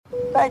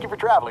Thank you for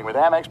traveling with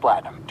Amex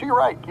Platinum. To your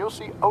right, you'll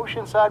see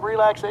oceanside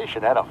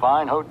relaxation at a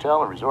fine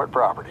hotel and resort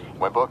property.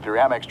 When booked through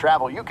Amex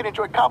Travel, you can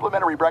enjoy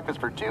complimentary breakfast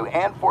for 2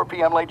 and 4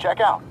 p.m. late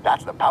checkout.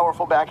 That's the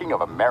powerful backing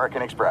of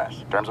American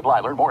Express. Terms apply.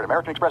 Learn more at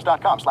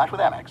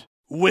americanexpress.com/withAmex.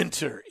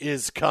 Winter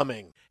is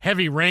coming.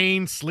 Heavy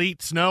rain,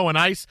 sleet, snow, and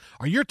ice.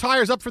 Are your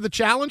tires up for the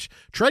challenge?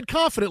 Tread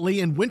confidently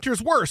in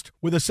winter's worst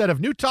with a set of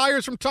new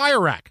tires from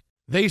Tire Rack.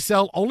 They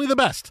sell only the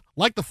best,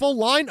 like the full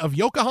line of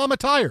Yokohama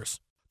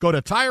tires. Go to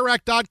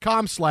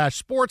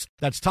TireRack.com/sports.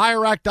 That's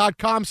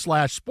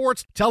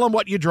TireRack.com/sports. Tell them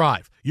what you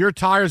drive. Your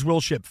tires will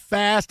ship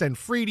fast and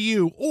free to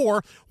you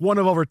or one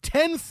of over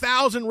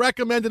 10,000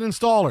 recommended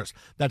installers.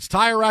 That's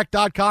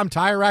TireRack.com,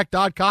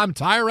 TireRack.com,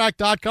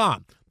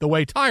 TireRack.com. The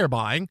way tire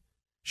buying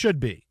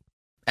should be.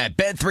 At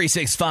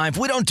Bet365,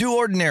 we don't do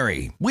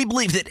ordinary. We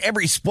believe that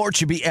every sport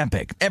should be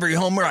epic. Every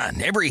home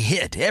run, every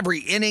hit, every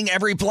inning,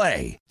 every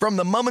play. From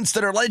the moments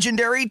that are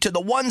legendary to the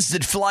ones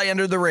that fly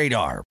under the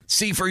radar.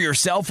 See for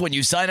yourself when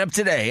you sign up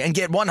today and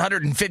get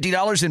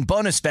 $150 in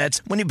bonus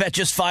bets when you bet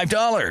just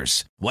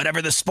 $5.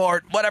 Whatever the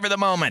sport, whatever the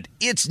moment,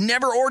 it's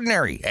never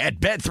ordinary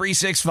at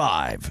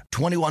Bet365.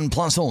 21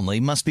 plus only.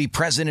 Must be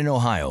present in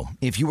Ohio.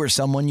 If you or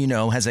someone you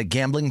know has a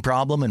gambling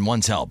problem and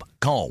wants help,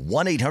 call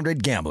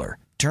 1-800-GAMBLER.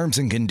 Terms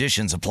and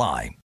conditions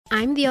apply.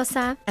 I'm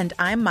Diosa. And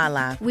I'm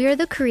Mala. We are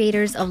the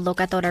creators of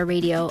Locatora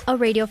Radio, a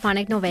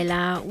radiophonic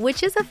novela,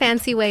 which is a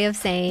fancy way of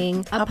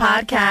saying a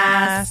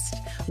podcast.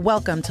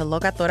 Welcome to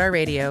Locatora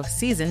Radio,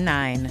 Season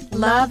 9.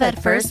 Love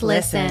at first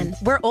listen.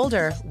 We're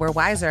older, we're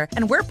wiser,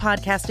 and we're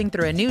podcasting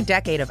through a new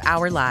decade of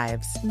our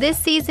lives. This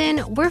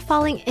season, we're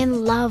falling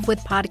in love with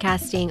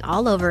podcasting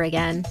all over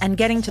again. And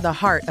getting to the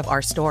heart of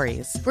our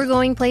stories. We're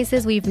going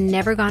places we've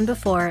never gone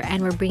before,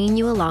 and we're bringing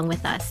you along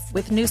with us.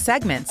 With new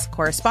segments,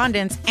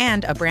 correspondence,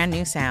 and a brand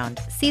new sound.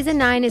 Season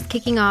 9 is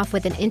kicking off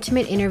with an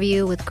intimate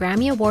interview with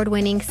Grammy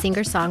Award-winning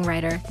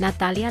singer-songwriter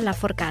Natalia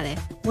Lafourcade.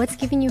 What's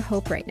giving you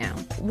hope right now?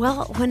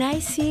 Well, when I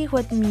see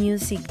what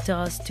music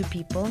does to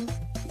people,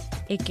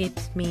 it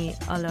gives me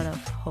a lot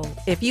of hope.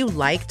 If you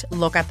liked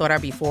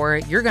Locatora before,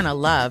 you're going to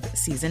love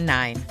Season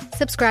 9.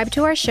 Subscribe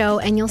to our show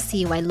and you'll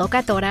see why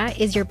Locatora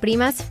is your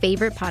prima's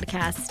favorite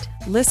podcast.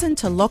 Listen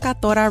to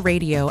Locatora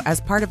Radio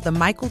as part of the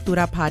My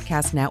Cultura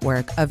Podcast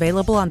Network,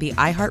 available on the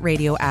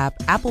iHeartRadio app,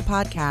 Apple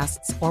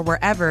Podcasts, or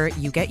wherever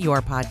you get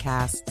your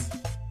podcasts.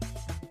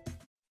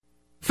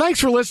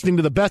 Thanks for listening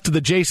to the Best of the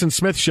Jason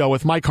Smith Show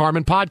with Mike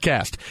Harmon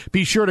podcast.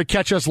 Be sure to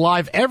catch us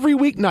live every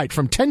weeknight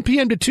from 10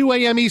 p.m. to 2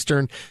 a.m.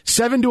 Eastern,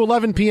 7 to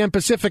 11 p.m.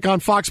 Pacific on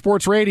Fox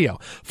Sports Radio.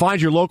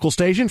 Find your local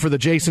station for the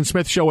Jason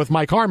Smith Show with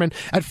Mike Harmon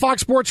at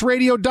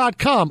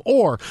foxsportsradio.com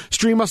or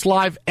stream us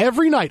live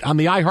every night on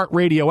the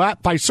iHeartRadio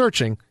app by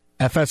searching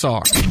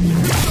FSR.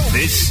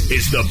 This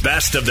is the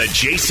Best of the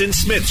Jason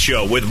Smith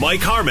Show with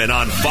Mike Harmon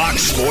on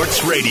Fox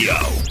Sports Radio.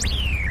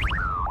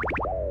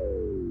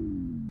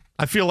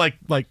 I feel like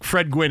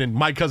Fred Gwynn and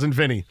My Cousin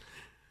Vinny.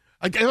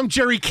 I'm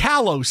Jerry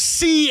Callow,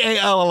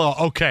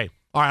 C-A-L-L-O. Okay.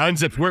 All right,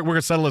 unzip. We're going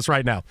to settle this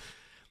right now.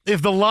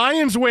 If the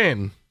Lions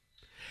win,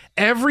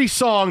 every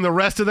song the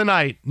rest of the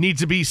night needs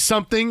to be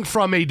something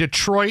from a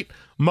Detroit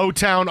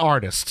Motown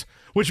artist,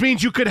 which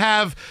means you could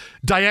have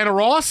Diana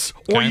Ross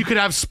or you could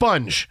have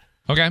Sponge.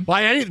 Okay.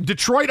 By any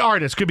Detroit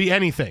artist, could be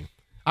anything.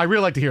 I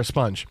really like to hear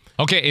Sponge.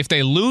 Okay, if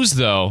they lose,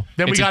 though,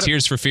 then it's a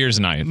Tears for Fears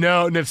night.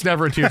 No, it's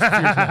never a Tears for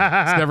Fears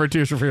night. It's never a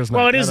Tears for Fears night.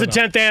 Well, it is the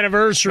 10th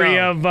anniversary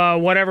of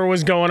whatever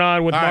was going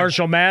on with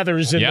Marshall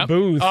Mathers in the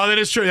booth. Oh, that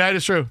is true. That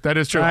is true.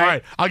 All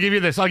right. I'll give you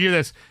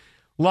this.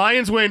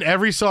 Lions win.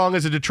 Every song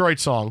is a Detroit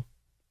song.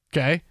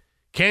 Okay?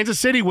 Kansas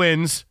City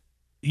wins.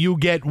 You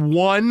get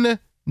one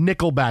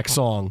Nickelback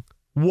song.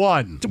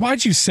 One.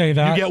 Why'd you say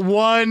that? You get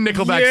one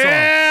Nickelback song.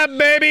 Yeah,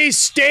 baby.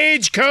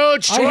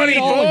 Stagecoach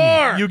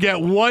 24. You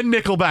get one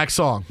Nickelback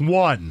song.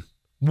 One.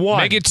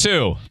 Make it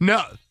two.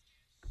 No.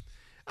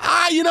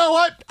 You know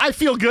what? I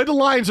feel good. The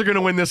Lions are going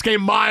to win this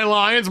game. My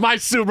Lions, my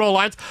Super Bowl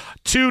Lions.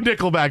 Two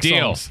Nickelback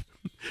songs.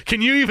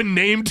 Can you even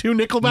name two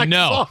Nickelback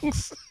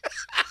songs?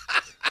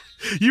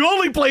 You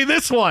only play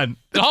this one.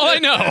 All I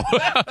know.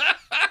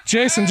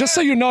 Jason, just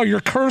so you know, your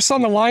curse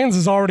on the Lions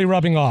is already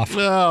rubbing off.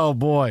 Oh,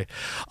 boy.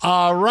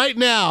 Right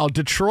now,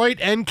 Detroit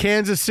and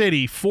Kansas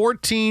City,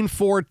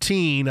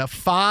 14-14.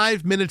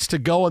 5 minutes to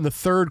go in the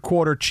third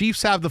quarter.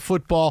 Chiefs have the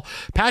football.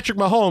 Patrick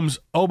Mahomes,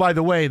 oh, by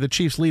the way, the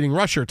Chiefs' leading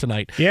rusher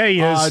tonight. Yeah,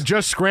 he is.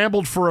 Just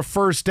scrambled for a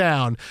first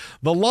down.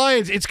 The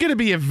Lions, it's going to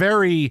be if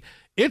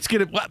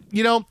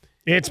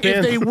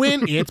they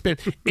win,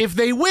 If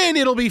they win,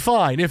 it'll be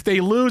fine. If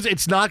they lose,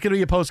 it's not going to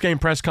be a post-game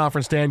press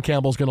conference Dan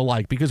Campbell's going to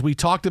like, because we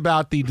talked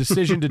about the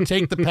decision to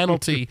take the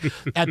penalty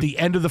at the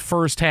end of the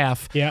first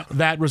half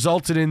that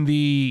resulted in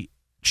the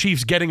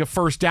Chiefs getting a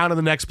first down in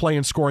the next play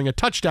and scoring a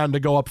touchdown to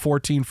go up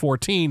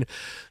 14-14.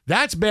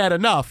 That's bad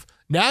enough.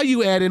 Now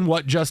you add in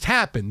what just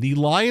happened. The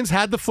Lions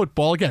had the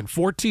football, again,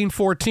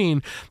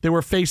 14-14. They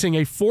were facing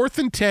a 4th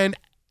and 10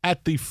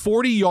 at the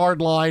 40-yard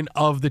line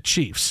of the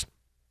Chiefs.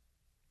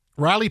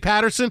 Riley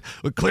Patterson,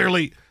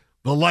 clearly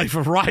the life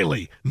of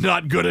Riley,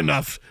 not good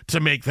enough to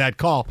make that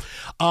call.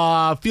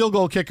 Field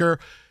goal kicker,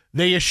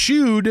 they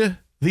eschewed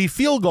the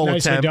field goal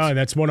attempt. Done.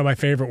 That's one of my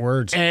favorite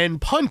words.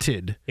 And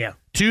punted Yeah.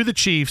 to the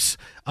Chiefs,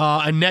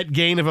 a net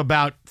gain of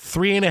about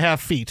 3.5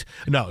 feet.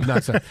 No,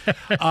 not so.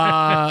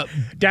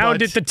 Down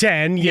to the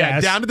 10, yes. Yeah,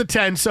 down to the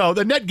 10. So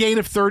the net gain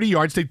of 30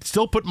 yards. They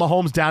still put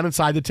Mahomes down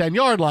inside the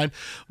 10-yard line.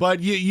 But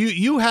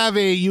you have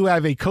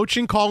a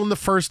coaching call in the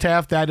first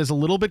half that is a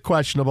little bit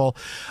questionable.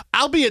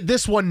 Albeit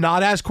this one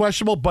not as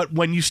questionable, but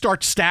when you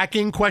start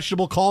stacking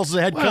questionable calls as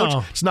a head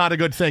coach, it's not a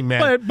good thing,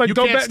 man. But you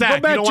go can't back, stack.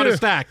 Go back you don't want to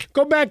stack.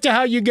 Go back to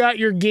how you got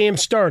your game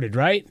started,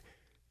 right?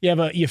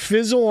 You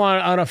fizzle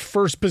on a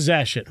first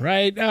possession,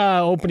 right?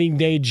 Opening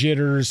day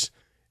jitters,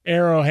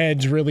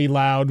 Arrowhead's really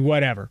loud,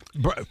 whatever.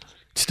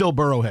 Still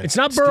Burrowhead. It's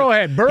not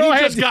Burrowhead. Burrowhead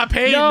He just got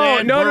paid, no,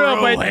 man. No,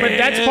 but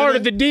that's part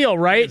of the deal,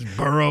 right?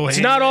 Burrowhead. It's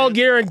not all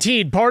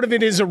guaranteed. Part of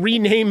it is a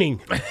renaming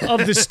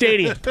of the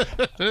stadium.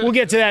 We'll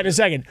get to that in a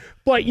second.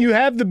 But you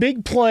have the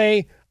big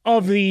play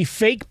of the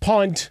fake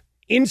punt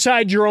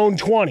inside your own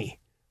 20,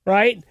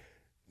 right?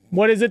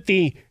 What is it?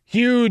 The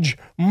huge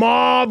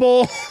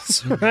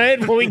marbles, right?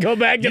 When we go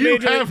back to you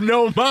have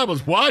no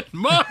marbles. What?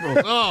 Marbles.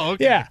 Oh,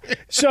 okay. Yeah.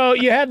 So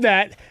you have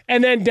that.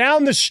 And then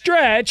down the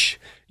stretch,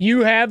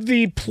 you have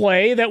the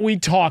play that we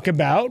talk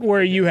about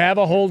where you have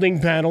a holding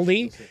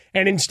penalty.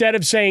 And instead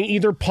of saying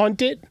either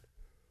punt it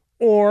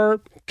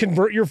or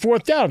convert your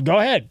fourth down, go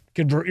ahead,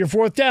 convert your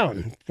fourth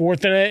down,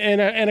 fourth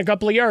and a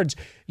couple of yards.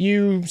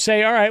 You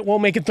say, all right, we'll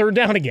make it third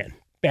down again.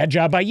 Bad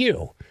job by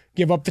you.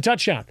 Give up the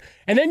touchdown.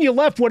 And then you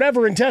left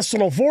whatever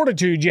intestinal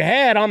fortitude you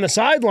had on the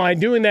sideline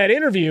doing that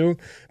interview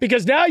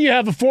because now you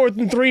have a 4th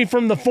and 3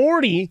 from the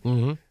 40.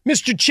 Mm-hmm.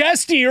 Mr.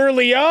 Chesty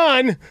early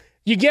on,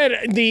 you get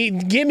the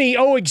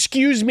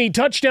excuse me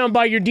touchdown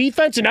by your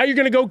defense, and now you're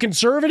going to go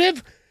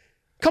conservative?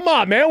 Come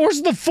on, man.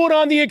 Where's the foot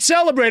on the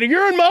accelerator?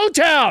 You're in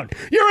Motown.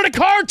 You're in a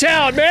car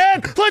town,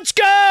 man. Let's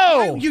go.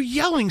 Why are you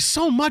yelling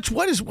so much?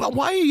 Why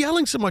are you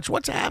yelling so much?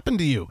 What's happened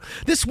to you?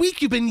 This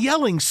week you've been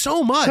yelling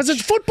so much. Because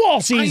it's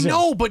football season. I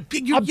know, but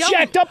you're I'm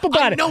jacked up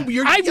about it.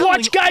 I've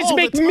watched guys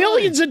make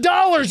millions of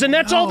dollars, and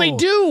that's all they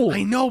do.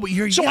 I know, but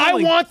you're so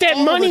yelling I want that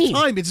all money. The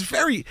time. It's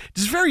very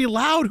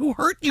loud. Who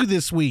hurt you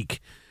this week?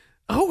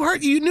 Who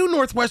hurt you? You knew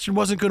Northwestern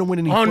wasn't going to win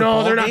any football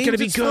no, they're not going to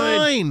be good.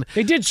 Fine.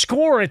 They did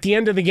score at the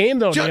end of the game,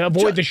 though, to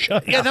avoid the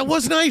shutout. Yeah, that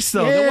was nice,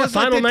 though. Yeah, that was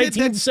final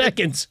 19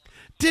 seconds.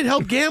 Did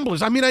help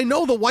gamblers. I mean, I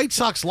know the White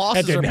Sox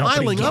losses are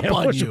piling up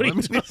on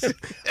you.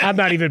 I'm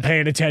not even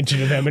paying attention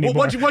to them anymore.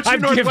 What's your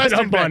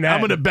Northwestern bet? I'm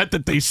going to bet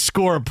that they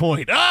score a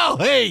point. Oh,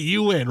 hey,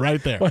 you win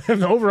right there.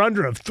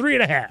 Over-under of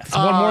 3.5.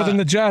 One more than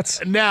the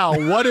Jets. Now,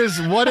 what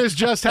has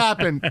just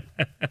happened?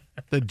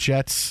 The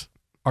Jets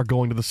are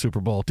going to the Super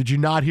Bowl. Did you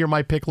not hear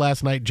my pick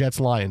last night?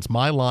 Jets-Lions.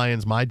 My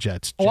Lions, my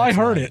Jets. I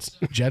heard Lions.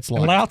 it.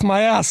 Jets-Lions. Laughed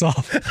my ass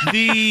off.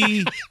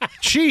 The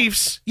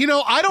Chiefs,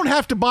 I don't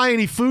have to buy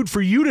any food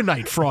for you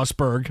tonight,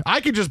 Frostberg.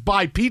 I could just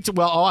buy pizza.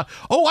 Well, I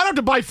don't have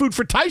to buy food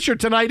for Teicher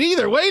tonight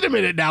either. Wait a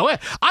minute now.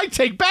 I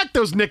take back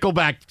those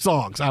Nickelback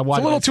songs. It's a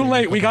little too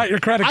late. We got your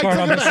credit card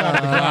on this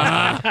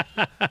side.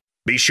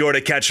 Be sure to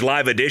catch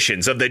live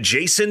editions of The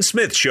Jason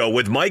Smith Show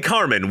with Mike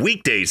Harmon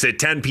weekdays at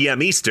 10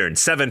 p.m. Eastern,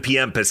 7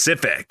 p.m.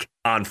 Pacific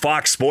on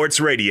Fox Sports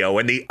Radio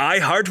and the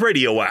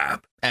iHeartRadio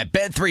app. At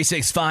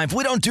Bet365,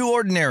 we don't do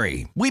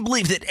ordinary. We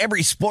believe that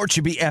every sport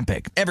should be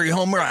epic. Every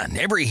home run,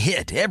 every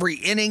hit, every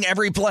inning,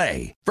 every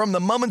play. From the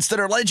moments that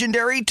are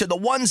legendary to the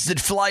ones that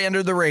fly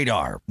under the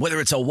radar.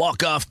 Whether it's a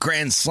walk-off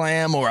grand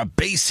slam or a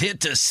base hit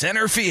to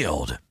center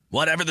field.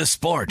 Whatever the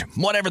sport,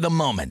 whatever the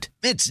moment,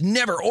 it's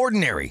never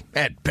ordinary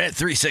at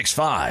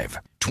Bet365.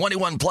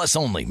 21 plus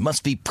only.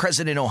 Must be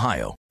present in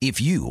Ohio. If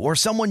you or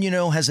someone you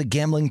know has a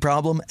gambling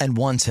problem and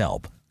wants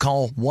help,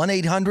 call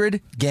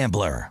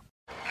 1-800-GAMBLER.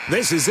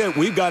 This is it.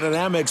 We've got an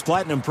Amex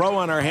Platinum Pro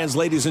on our hands,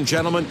 ladies and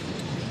gentlemen.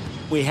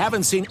 We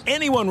haven't seen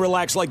anyone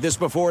relax like this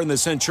before in the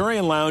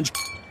Centurion Lounge.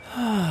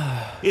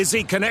 Is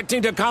he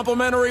connecting to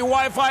complimentary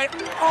Wi-Fi?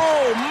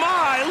 Oh,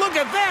 my. Look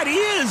at that. He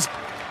is.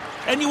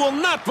 And you will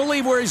not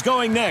believe where he's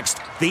going next.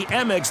 The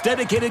Amex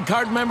dedicated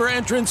card member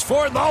entrance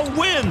for the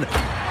win.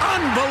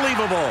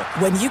 Unbelievable.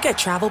 When you get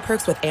travel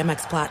perks with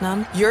Amex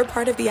Platinum, you're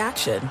part of the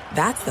action.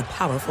 That's the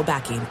powerful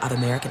backing of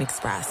American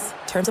Express.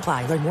 Terms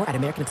apply. Learn more at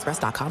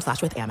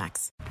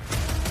americanexpress.com/withAmex.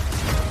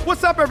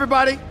 What's up,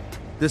 everybody?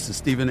 This is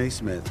Stephen A.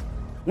 Smith.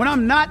 When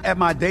I'm not at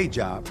my day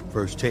job,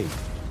 First Take,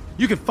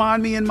 you can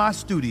find me in my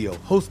studio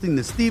hosting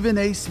the Stephen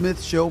A.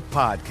 Smith Show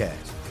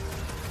podcast.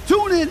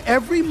 Tune in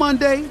every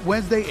Monday,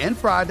 Wednesday, and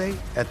Friday,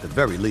 at the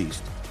very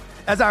least,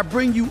 as I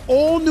bring you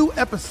all new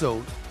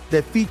episodes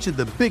that feature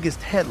the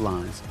biggest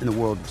headlines in the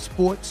world of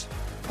sports,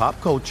 pop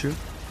culture,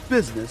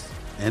 business,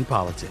 and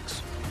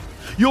politics.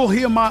 You'll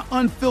hear my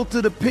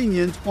unfiltered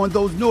opinions on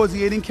those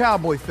nauseating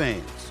Cowboy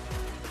fans,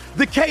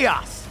 the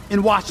chaos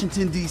in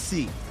Washington,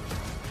 D.C.,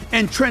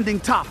 and trending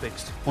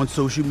topics on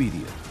social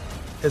media,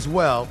 as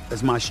well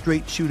as my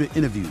straight shooter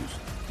interviews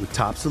with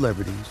top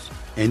celebrities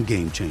and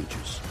game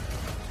changers.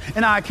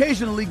 And I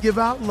occasionally give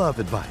out love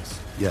advice.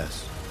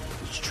 Yes,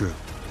 it's true.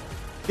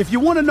 If you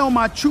want to know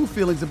my true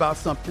feelings about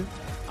something,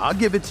 I'll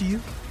give it to you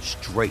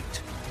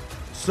straight.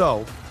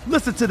 So,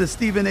 listen to the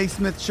Stephen A.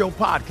 Smith Show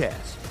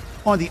podcast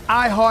on the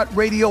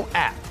iHeartRadio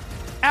app,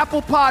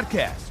 Apple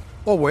Podcasts,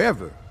 or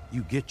wherever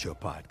you get your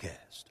podcast.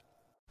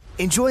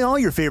 Enjoy all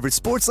your favorite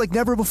sports like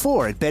never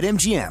before at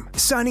BetMGM.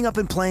 Signing up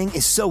and playing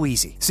is so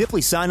easy.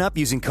 Simply sign up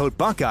using code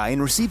Buckeye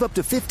and receive up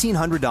to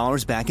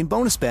 $1,500 back in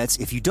bonus bets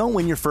if you don't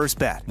win your first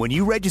bet. When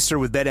you register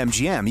with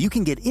BetMGM, you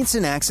can get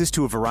instant access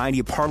to a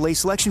variety of parlay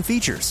selection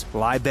features,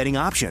 live betting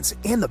options,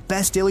 and the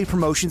best daily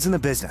promotions in the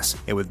business.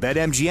 And with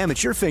BetMGM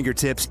at your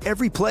fingertips,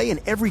 every play and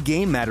every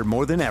game matter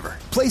more than ever.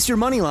 Place your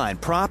moneyline,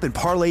 prop, and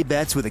parlay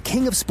bets with the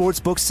king of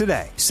sportsbooks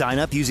today. Sign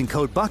up using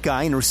code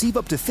Buckeye and receive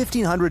up to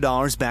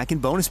 $1,500 back in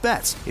bonus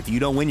bets if you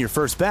don't win your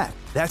first bet.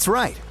 That's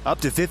right, up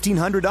to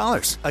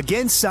 $1,500.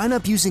 Again, sign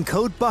up using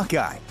code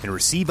Buckeye and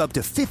receive up to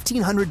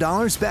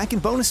 $1,500 back in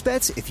bonus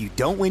bets if you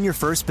don't win your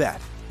first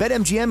bet.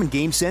 BetMGM and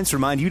GameSense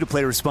remind you to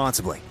play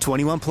responsibly.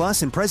 21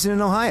 plus and present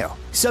in Ohio.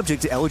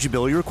 Subject to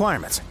eligibility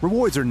requirements.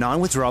 Rewards are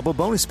non-withdrawable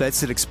bonus bets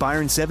that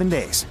expire in 7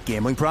 days.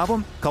 Gambling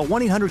problem? Call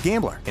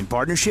 1-800-GAMBLER in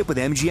partnership with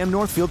MGM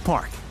Northfield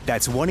Park.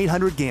 That's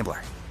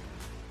 1-800-GAMBLER.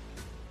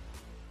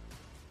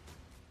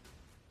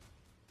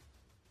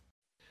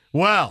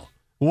 Well,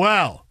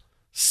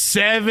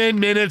 7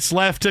 minutes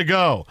left to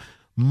go.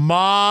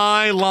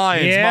 My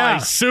Lions, my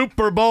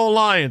Super Bowl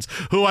Lions,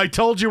 who I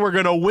told you were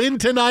going to win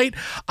tonight.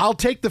 I'll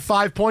take the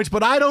 5 points,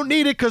 but I don't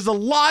need it because the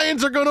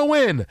Lions are going to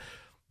win.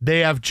 They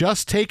have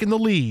just taken the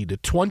lead,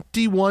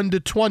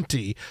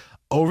 21-20,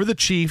 over the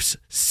Chiefs.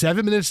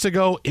 7 minutes to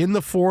go in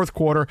the fourth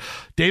quarter.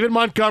 David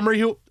Montgomery,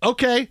 who,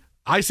 okay,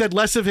 I said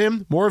less of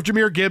him, more of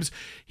Jahmyr Gibbs.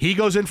 He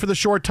goes in for the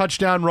short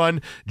touchdown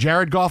run.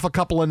 Jared Goff, a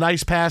couple of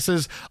nice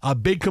passes, a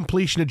big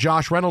completion to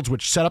Josh Reynolds,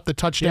 which set up the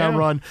touchdown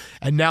run.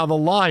 And now the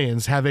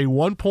Lions have a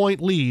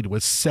 1-point lead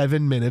with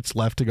 7 minutes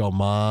left to go.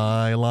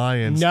 My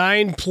Lions.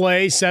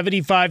 9-play,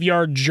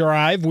 75-yard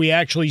drive. We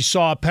actually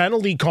saw a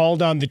penalty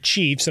called on the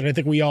Chiefs, and I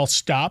think we all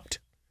stopped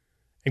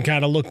and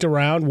kind of looked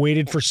around,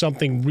 waited for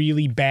something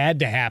really bad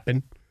to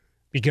happen,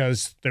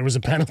 because there was a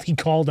penalty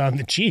called on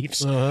the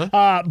Chiefs.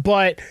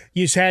 But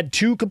you had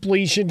 2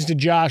 completions to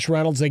Josh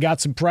Reynolds. They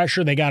got some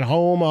pressure. They got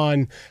home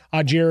on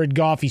Jared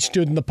Goff. He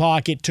stood in the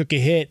pocket, took a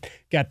hit,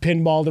 got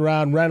pinballed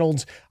around.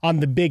 Reynolds on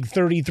the big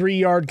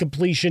 33-yard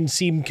completion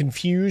seemed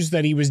confused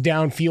that he was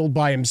downfield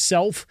by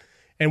himself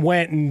and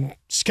went and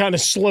kind of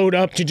slowed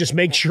up to just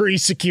make sure he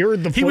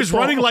secured the football. He was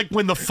running like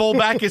when the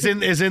fullback is in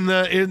they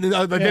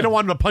don't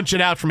want him to punch it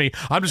out for me.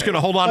 I'm just going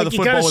to hold on to the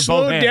football with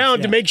both hands. He kind of slowed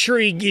down to make sure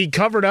he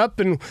covered up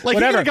and like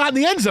whatever. He could have gotten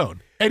the end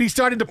zone. And he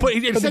started to put...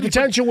 But the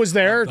potential was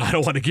there. I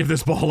don't want to give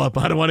this ball up.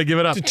 I don't want to give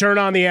it up. To turn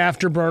on the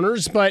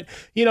afterburners. But,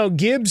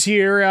 Gibbs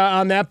here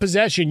on that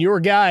possession, your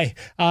guy,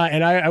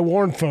 and I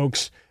warned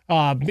folks,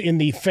 in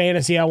the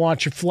fantasy I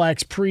want your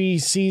flex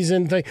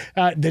preseason thing,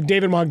 that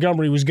David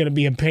Montgomery was going to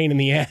be a pain in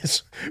the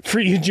ass for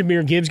you,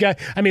 Jahmyr Gibbs guy.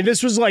 I mean,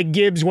 this was like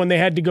Gibbs when they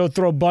had to go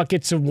throw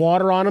buckets of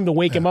water on him to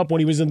wake him up when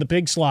he was in the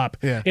pig slop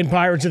in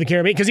Pirates of the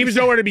Caribbean, because he was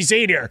nowhere to be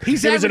seen here.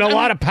 There was a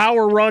lot of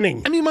power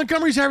running. I mean,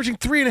 Montgomery's averaging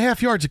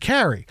 3.5 yards a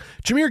carry.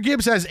 Jahmyr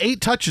Gibbs has 8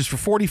 touches for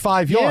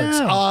 45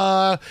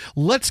 yards.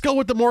 Let's go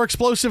with the more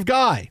explosive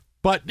guy.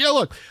 But,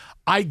 look,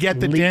 I get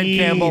that Dan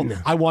Campbell,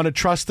 I want to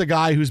trust the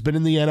guy who's been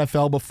in the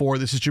NFL before.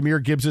 This is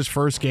Jahmyr Gibbs'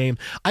 first game.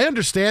 I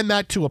understand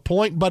that to a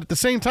point, but at the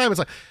same time, it's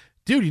like,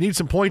 dude, you need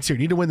some points here.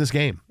 You need to win this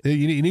game.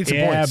 You need some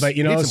points.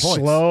 Yeah,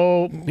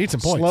 but,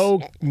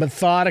 slow,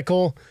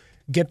 methodical,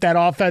 get that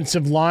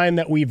offensive line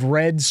that we've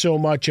read so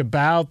much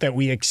about, that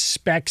we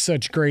expect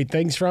such great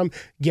things from,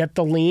 get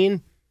the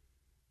lean.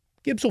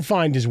 Gibbs will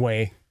find his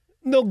way.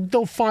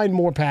 They'll find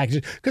more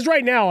packages. Because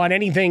right now, on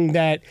anything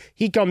that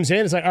he comes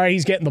in, it's like, all right,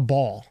 he's getting the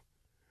ball.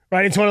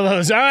 Right, it's one of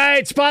those, all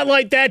right,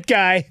 spotlight that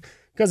guy.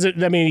 Because,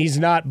 he's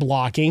not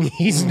blocking.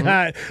 He's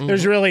not,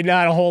 there's really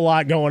not a whole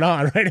lot going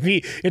on,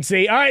 right?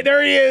 All right,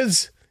 there he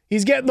is.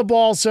 He's getting the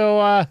ball,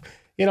 so,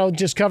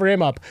 just cover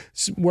him up.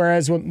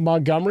 Whereas with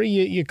Montgomery,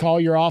 you call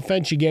your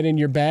offense, you get in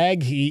your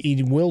bag,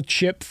 he will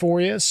chip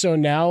for you. So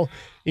now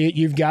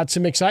you've got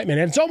some excitement.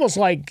 And it's almost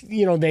like,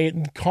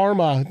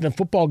 the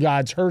football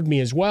gods heard me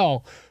as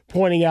well,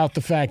 pointing out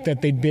the fact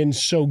that they'd been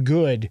so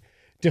good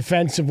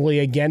defensively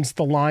against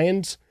the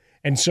Lions.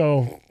 And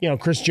so,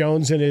 Chris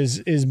Jones in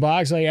his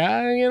box, like,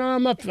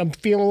 I'm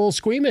feeling a little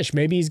squeamish.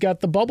 Maybe he's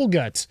got the bubble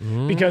guts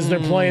because they're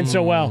playing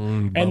so well.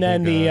 And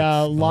then the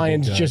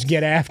Lions just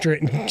get after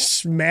it and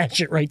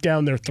smash it right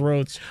down their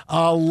throats.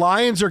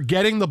 Lions are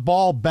getting the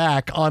ball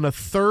back on a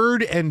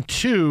 3rd and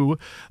 2.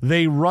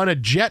 They run a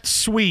jet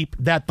sweep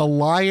that the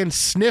Lions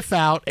sniff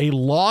out a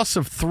loss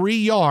of 3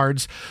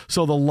 yards.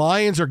 So the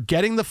Lions are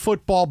getting the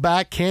football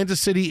back.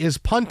 Kansas City is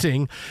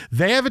punting.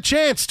 They have a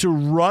chance to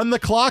run the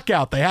clock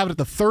out. They have it at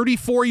the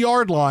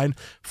 34-yard line.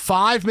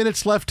 5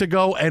 minutes left to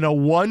go and a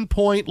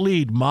 1-point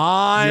lead.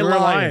 My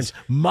Lions,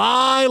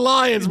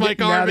 Mike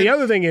Harmon. Now, the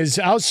other thing is,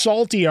 how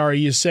salty are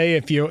you, say,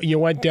 if you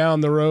went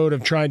down the road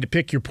of trying to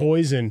pick your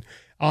poison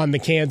on the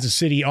Kansas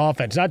City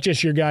offense? Not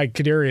just your guy,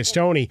 Kadarius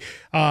Toney,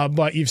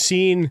 but you've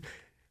seen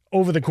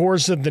over the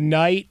course of the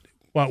night,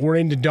 we're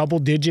into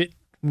double-digit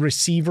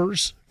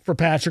receivers for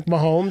Patrick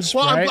Mahomes.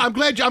 Well, right? I'm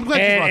glad you brought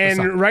this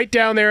up. And right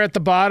down there at the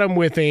bottom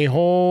with a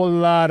whole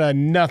lot of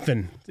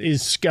nothing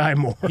is Sky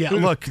Moore. Yeah,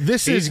 look,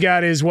 He's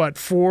got his,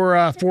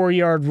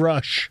 4-yard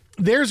rush.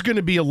 There's going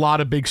to be a lot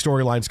of big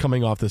storylines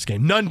coming off this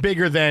game. None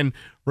bigger than,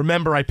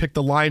 remember, I picked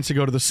the Lions to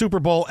go to the Super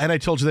Bowl, and I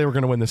told you they were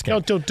going to win this game.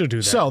 Don't do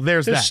that. So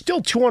there's that.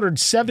 Still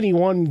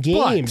 271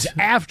 games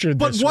after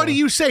this. But what do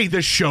you say?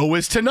 The show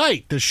is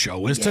tonight. The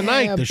show is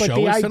tonight. The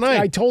show is tonight.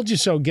 I told you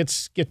so.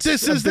 Gets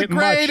this is the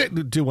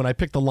great. Dude, when I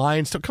picked the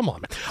Lions, come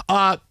on,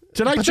 man.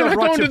 Tonight, but they're not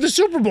going to the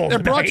Super Bowl. They're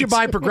brought to you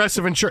by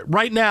Progressive Insurance.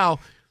 Right now,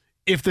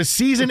 if the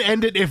season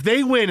ended, if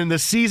they win and the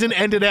season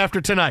ended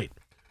after tonight,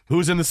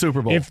 who's in the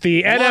Super Bowl? If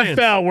the Lions.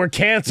 NFL were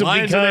canceled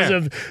because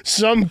of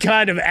some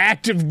kind of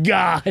act of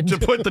God. To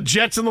put the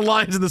Jets and the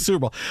Lions in the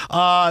Super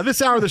Bowl.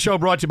 This hour of the show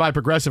brought to you by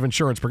Progressive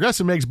Insurance.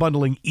 Progressive makes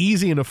bundling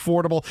easy and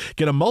affordable.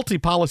 Get a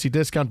multi-policy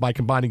discount by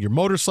combining your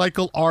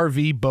motorcycle,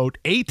 RV, boat,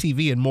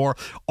 ATV, and more.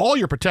 All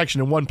your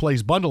protection in one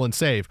place. Bundle and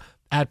save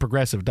at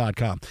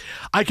Progressive.com.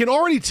 I can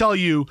already tell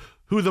you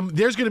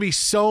there's going to be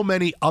so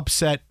many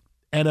upset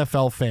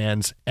NFL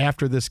fans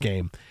after this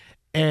game.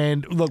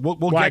 And look, we'll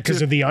Why, get to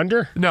because of the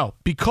under? No,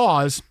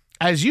 because,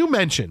 as you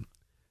mentioned,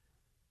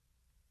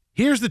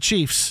 here's the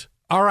Chiefs.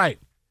 All right,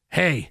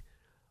 hey,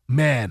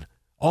 man,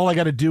 all I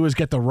got to do is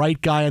get the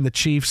right guy in the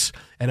Chiefs,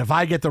 and if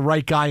I get the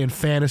right guy in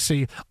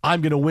fantasy,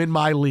 I'm going to win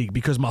my league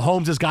because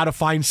Mahomes has got to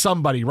find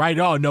somebody, right?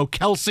 Oh, no,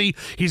 Kelsey,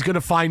 he's going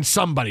to find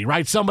somebody,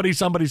 right? Somebody.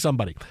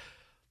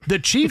 The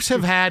Chiefs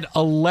have had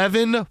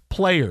 11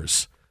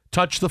 players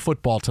touch the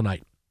football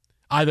tonight,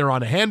 either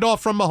on a handoff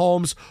from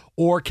Mahomes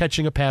or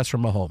catching a pass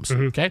from Mahomes.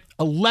 Okay?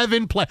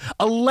 11 play.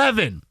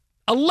 11.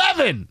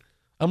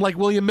 I'm like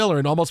William Miller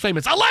and Almost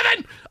Famous.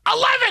 11.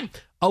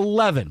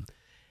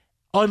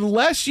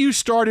 Unless you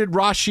started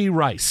Rashee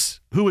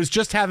Rice, who is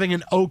just having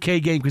an okay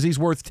game because he's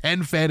worth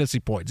 10 fantasy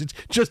points. It's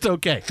just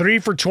okay. 3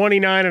 for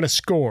 29 and a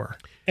score.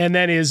 And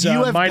then is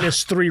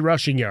minus 3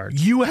 rushing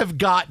yards. You have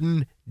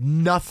gotten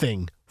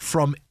nothing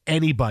from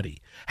anybody.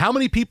 How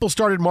many people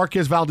started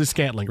Marquez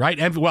Valdes-Scantling, right?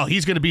 And, well,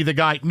 he's going to be the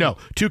guy. No,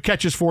 2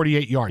 catches,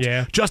 48 yards.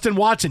 Yeah. Justin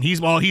Watson,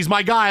 he's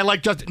my guy. I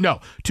like Justin. No,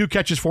 2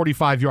 catches,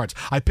 45 yards.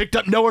 I picked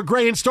up Noah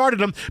Gray and started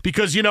him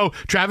because,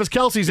 Travis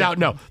Kelce's out.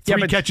 No,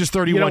 3 catches,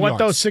 31 yards. You know what,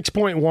 though?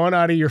 6.1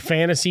 out of your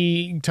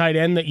fantasy tight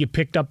end that you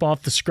picked up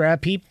off the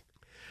scrap heap?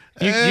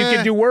 You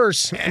could do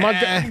worse.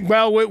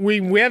 Well,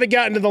 we haven't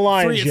gotten to the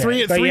Lions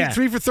yet.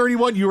 3 for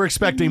 31, you were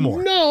expecting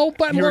more. No,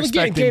 but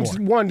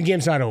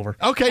game's not over.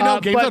 Okay,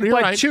 no, game's not over.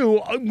 You're right. 2,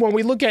 when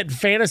we look at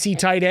fantasy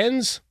tight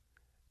ends,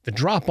 the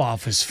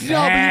drop-off is fast,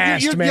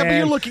 man. Yeah, but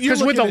you're looking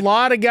because with a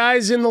lot of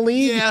guys in the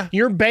league,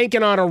 you're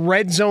banking on a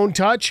red zone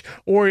touch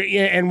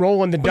and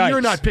rolling the dice. You're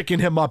not picking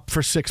him up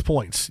for 6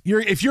 points.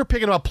 If you're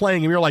picking him up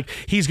playing him, you're like,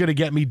 he's going to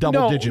get me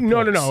double-digit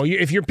points. No.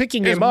 If you're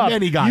picking him up,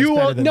 many guys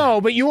better than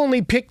that. But you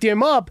only picked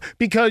him up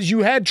because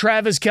you had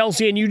Travis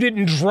Kelce and you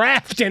didn't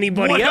draft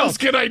anybody what else. What else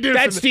can I do?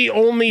 That's the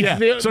only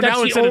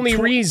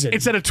reason.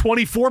 Instead of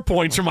 24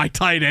 points for my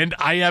tight end,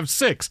 I have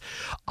 6.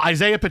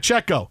 Isaiah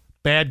Pacheco,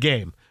 bad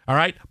game. All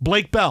right,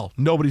 Blake Bell.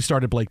 Nobody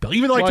started Blake Bell.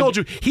 Even though I told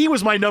you he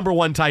was my number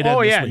 1 tight end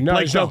this week.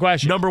 There's no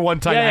question. Number 1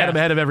 tight end. I had him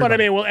ahead of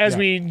everybody. But, as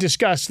we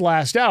discussed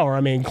last hour,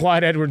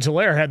 Clyde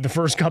Edwards-Helaire had the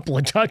first couple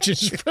of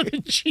touches for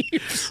the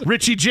Chiefs.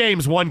 Richie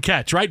James, 1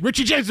 catch, right?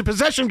 Richie James, the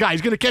possession guy.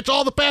 He's going to catch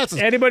all the passes.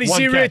 Anybody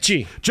see catch.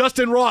 Richie?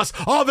 Justin Ross.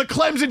 Oh, the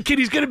Clemson kid.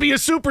 He's going to be a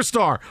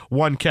superstar.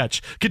 1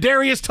 catch.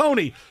 Kadarius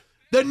Toney.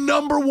 The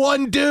number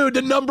 1 dude.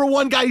 The number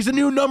 1 guy. He's the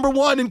new number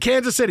 1 in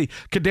Kansas City.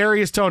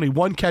 Kadarius Toney.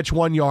 1 catch,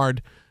 1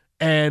 yard.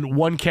 And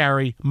 1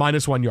 carry,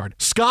 minus 1 yard.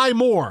 Sky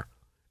Moore,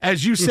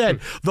 as you said,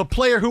 the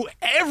player who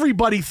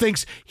everybody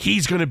thinks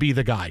he's going to be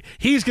the guy.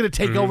 He's going to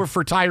take over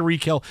for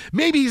Tyreek Hill.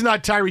 Maybe he's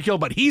not Tyreek Hill,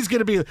 but he's going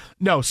to be.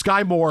 No,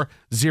 Sky Moore,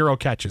 0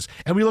 catches.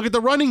 And we look at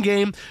the running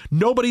game,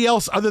 nobody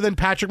else other than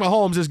Patrick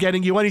Mahomes is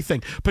getting you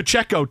anything.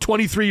 Pacheco,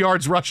 23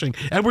 yards rushing.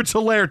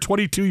 Edwards-Helaire,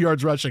 22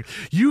 yards rushing.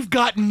 You've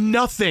got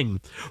nothing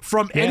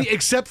from any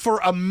except for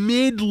a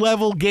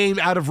mid-level game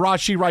out of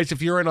Rashee Rice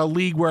if you're in a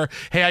league where,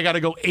 hey, I got to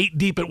go 8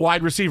 deep at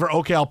wide receiver.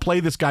 Okay, I'll play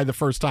this guy the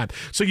first time.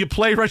 So you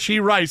play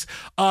Rashee Rice.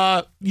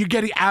 You're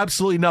getting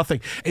absolutely nothing.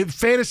 If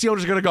fantasy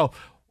owners are going to go,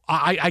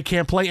 I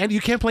can't play, and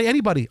you can't play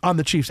anybody on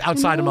the Chiefs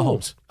outside of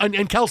Mahomes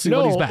and Kelsey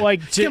when he's back.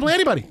 Can't play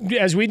anybody.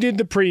 As we did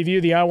the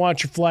preview, the I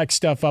Want Your Flex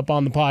stuff up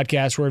on the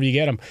podcast, wherever you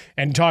get them,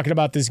 and talking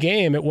about this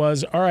game, it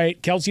was, all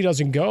right, Kelsey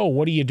doesn't go.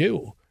 What do you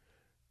do?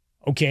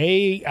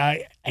 Okay,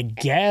 I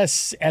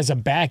guess as a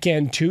back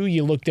end too,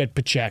 you looked at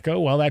Pacheco.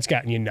 Well, that's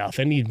gotten you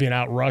nothing. He'd been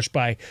outrushed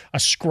by a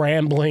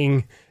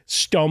scrambling,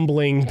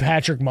 stumbling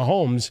Patrick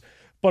Mahomes.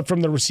 But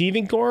from the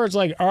receiving core, it's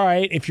like, all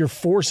right, if you're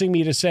forcing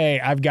me to say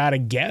I've got to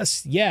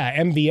guess,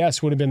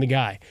 MVS would have been the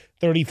guy.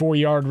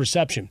 34-yard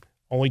reception,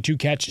 only 2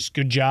 catches.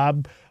 Good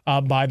job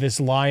by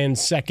this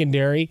Lions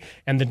secondary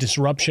and the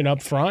disruption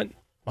up front.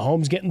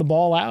 Mahomes getting the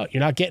ball out.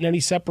 You're not getting any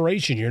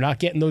separation. You're not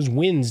getting those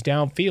wins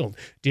downfield.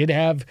 Did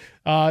have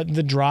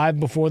the drive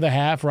before the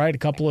half, right? A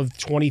couple of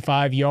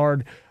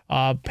 25-yard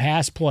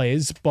pass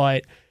plays,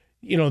 but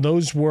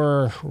those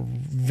were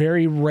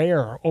very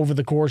rare over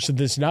the course of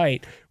this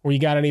night where you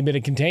got any bit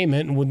of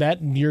containment. And with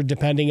that, you're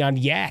depending on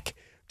Yak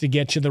to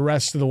get you the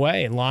rest of the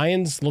way.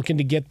 Lions looking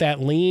to get that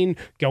lean,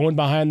 going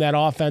behind that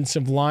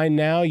offensive line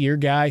now. Your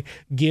guy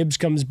Gibbs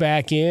comes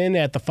back in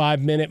at the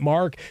 5-minute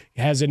mark,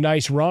 has a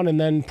nice run, and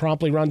then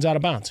promptly runs out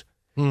of bounds.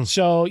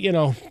 So,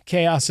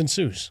 chaos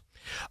ensues.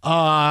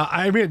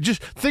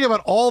 Just think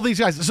about all these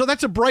guys. So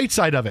that's a bright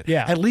side of it.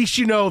 Yeah. At least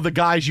you know the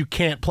guys you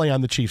can't play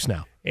on the Chiefs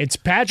now. It's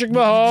Patrick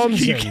Mahomes.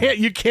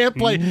 You can't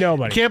play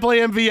nobody. Can't play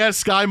MVS,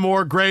 Sky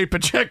Moore, Gray,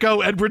 Pacheco,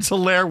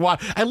 Edwards-Helaire.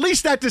 At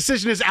least that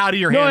decision is out of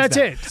your hands.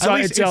 No, that's now.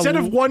 it. So instead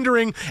of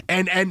wondering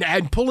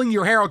and pulling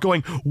your hair out,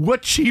 going,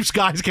 "What Chiefs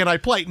guys can I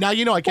play?" Now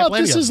you know I can't play.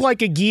 Well, this is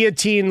like a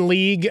guillotine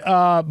league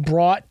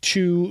brought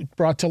to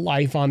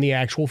life on the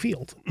actual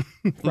field,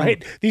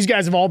 right? These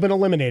guys have all been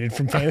eliminated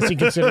from fantasy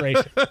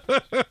consideration.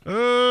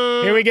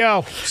 Here we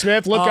go,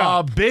 Smith. Look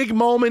up. Big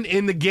moment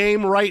in the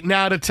game right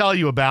now to tell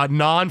you about,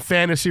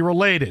 non-fantasy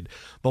related.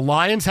 The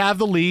Lions have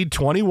the lead,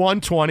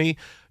 21-20,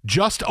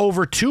 just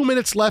over 2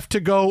 minutes left to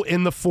go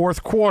in the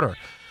fourth quarter.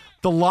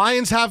 The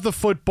Lions have the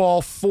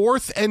football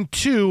 4th and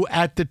 2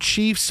 at the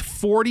Chiefs'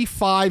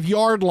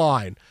 45-yard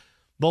line.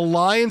 The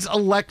Lions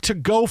elect to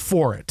go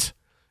for it.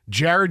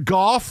 Jared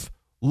Goff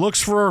looks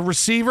for a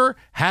receiver,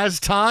 has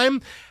time,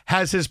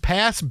 has his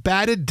pass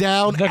batted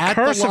down at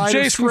the line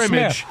of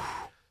scrimmage.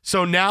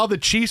 So now the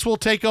Chiefs will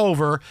take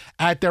over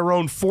at their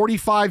own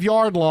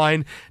 45-yard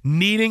line,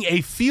 needing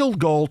a field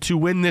goal to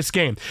win this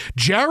game.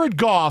 Jared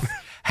Goff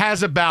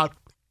has about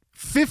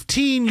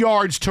 15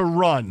 yards to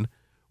run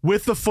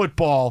with the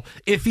football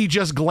if he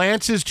just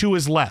glances to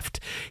his left.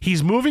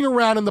 He's moving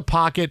around in the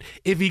pocket.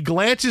 If he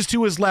glances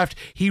to his left,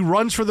 he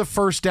runs for the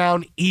first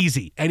down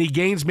easy, and he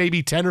gains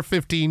maybe 10 or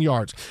 15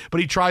 yards.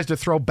 But he tries to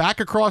throw back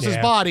across his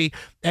body,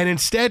 and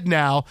instead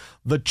now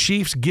the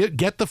Chiefs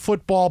get the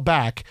football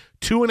back.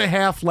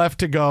 2.5 left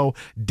to go,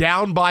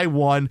 down by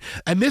 1.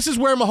 And this is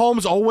where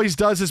Mahomes always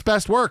does his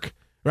best work.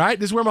 Right?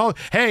 This is where Mahomes,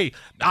 hey,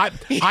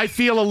 I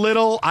feel a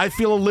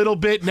little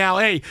bit now,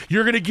 hey,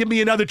 you're going to give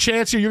me another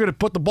chance here, you're going to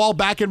put the ball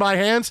back in my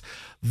hands.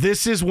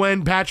 This is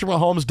when Patrick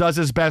Mahomes does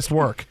his best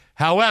work.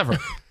 However,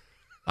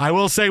 I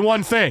will say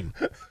one thing.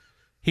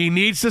 He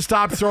needs to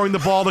stop throwing the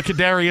ball to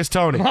Kadarius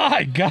Toney.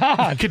 My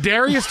God.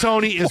 Kadarius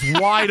Toney is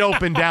wide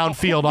open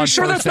downfield on You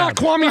sure that's down. not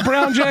Kwame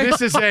Brown, Jay?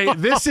 This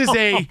is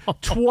a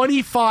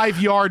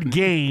 25-yard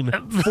gain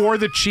for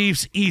the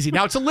Chiefs easy.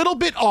 Now, it's a little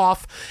bit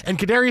off, and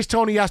Kadarius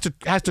Toney has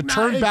to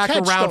turn back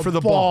around for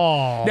the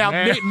ball. Now,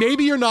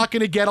 maybe you're not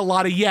going to get a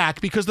lot of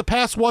yak because the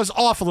pass was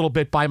off a little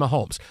bit by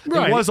Mahomes.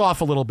 Right. It was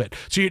off a little bit.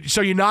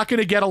 So you're not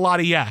going to get a lot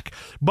of yak.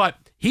 But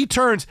he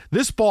turns,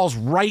 this ball's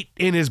right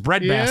in his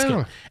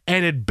breadbasket,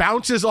 and it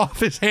bounces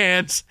off his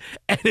hands,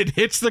 and it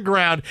hits the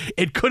ground.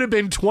 It could have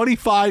been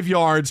 25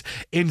 yards.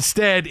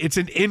 Instead, it's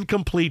an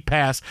incomplete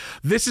pass.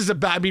 This is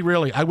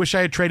I wish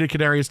I had traded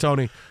Kadarius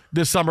Toney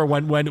this summer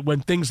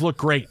when things look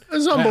great.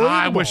 It's unbelievable.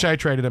 I wish I had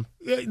traded him.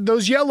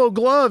 Those yellow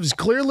gloves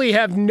clearly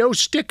have no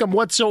stickum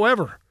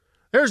whatsoever.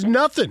 There's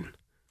nothing.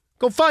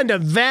 Go find a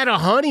vat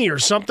of honey or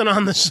something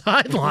on the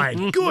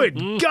sideline.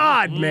 Good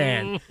God,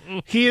 man.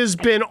 He has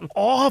been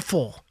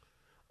awful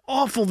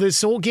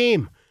this whole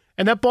game.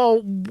 And that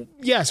ball,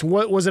 yes,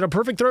 was it a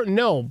perfect throw?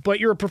 No, but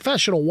you're a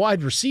professional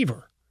wide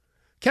receiver.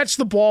 Catch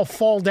the ball,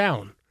 fall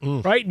down,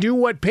 right? Do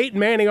what Peyton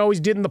Manning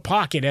always did in the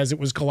pocket as it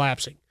was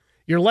collapsing.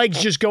 Your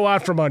legs just go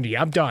out from under you.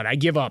 I'm done. I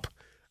give up.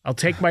 I'll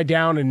take my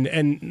down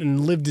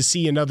and live to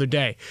see another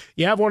day.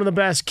 You have one of the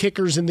best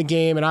kickers in the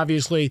game, and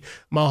obviously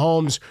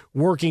Mahomes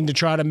working to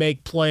try to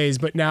make plays,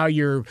 but now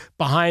you're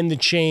behind the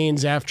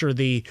chains after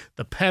the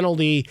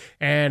penalty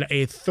and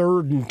a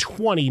 3rd and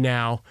 20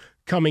 now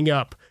coming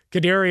up.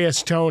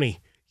 Kadarius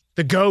Toney,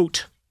 the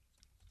GOAT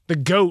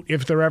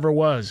if there ever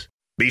was.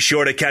 Be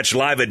sure to catch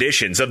live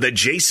editions of The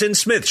Jason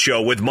Smith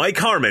Show with Mike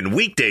Harmon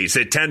weekdays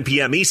at 10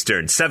 p.m.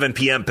 Eastern, 7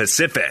 p.m.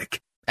 Pacific.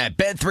 At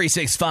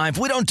Bet365,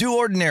 we don't do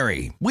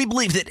ordinary. We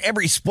believe that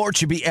every sport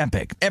should be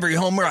epic. Every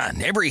home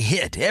run, every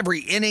hit,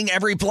 every inning,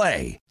 every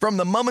play. From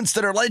the moments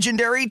that are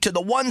legendary to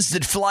the ones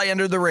that fly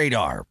under the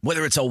radar.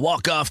 Whether it's a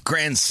walk-off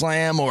grand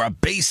slam or a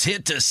base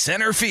hit to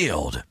center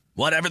field.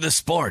 Whatever the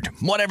sport,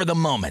 whatever the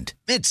moment.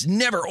 It's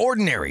never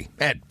ordinary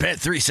at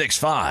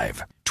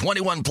Bet365.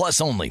 21 plus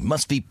only.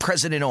 Must be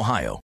present in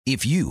Ohio.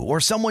 If you or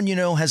someone you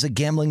know has a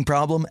gambling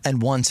problem and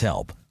wants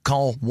help,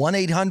 call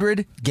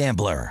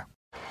 1-800-GAMBLER.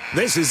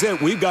 This is it.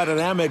 We've got an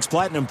Amex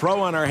Platinum Pro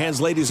on our hands,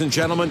 ladies and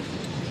gentlemen.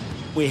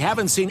 We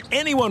haven't seen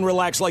anyone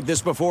relax like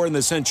this before in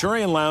the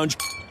Centurion Lounge.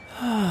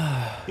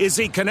 Is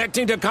he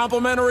connecting to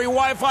complimentary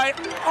Wi-Fi?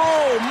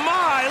 Oh,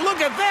 my! Look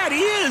at that!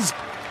 He is!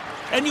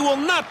 And you will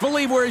not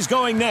believe where he's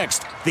going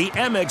next. The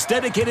Amex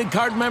dedicated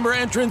card member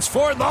entrance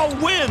for the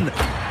win!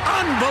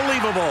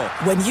 Unbelievable!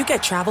 When you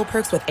get travel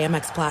perks with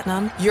Amex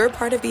Platinum, you're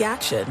part of the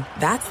action.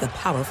 That's the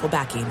powerful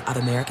backing of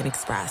American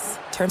Express.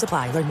 Terms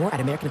apply. Learn more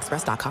at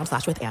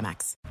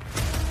americanexpress.com/withAmex.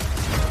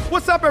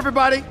 What's up,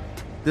 everybody?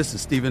 This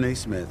is Stephen A.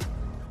 Smith.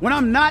 When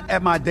I'm not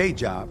at my day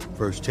job,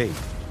 First Take,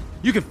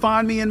 you can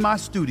find me in my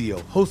studio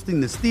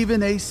hosting the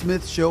Stephen A.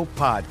 Smith Show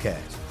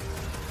podcast.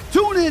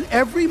 Tune in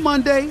every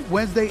Monday,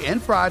 Wednesday,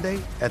 and Friday,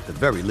 at the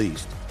very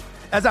least,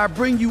 as I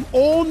bring you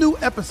all new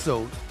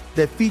episodes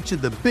that feature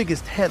the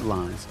biggest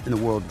headlines in the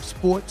world of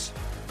sports,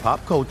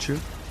 pop culture,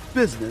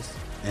 business,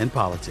 and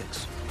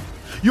politics.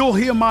 You'll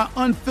hear my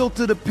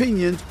unfiltered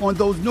opinions on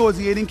those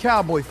nauseating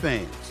Cowboy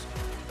fans,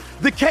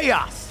 the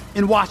chaos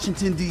in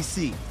Washington,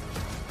 D.C.,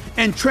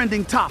 and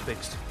trending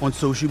topics on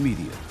social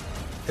media,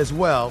 as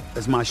well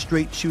as my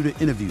straight shooter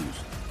interviews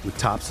with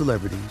top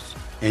celebrities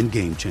and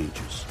game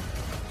changers.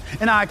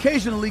 And I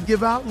occasionally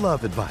give out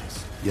love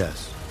advice.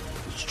 Yes,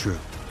 it's true.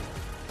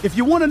 If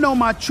you want to know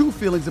my true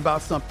feelings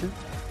about something,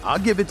 I'll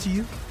give it to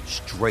you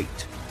straight.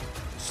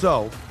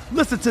 So,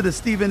 listen to the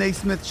Stephen A.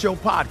 Smith Show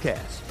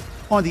podcast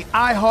on the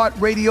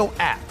iHeartRadio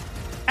app,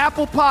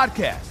 Apple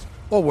Podcasts,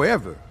 or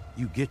wherever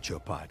you get your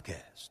podcast.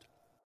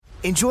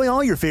 Enjoy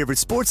all your favorite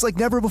sports like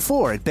never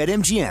before at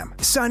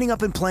BetMGM. Signing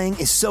up and playing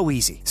is so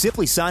easy.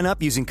 Simply sign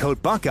up using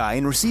code Buckeye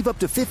and receive up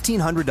to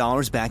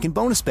 $1,500 back in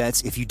bonus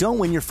bets if you don't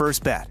win your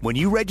first bet. When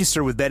you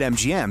register with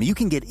BetMGM, you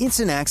can get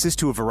instant access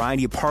to a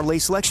variety of parlay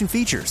selection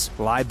features,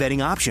 live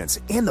betting options,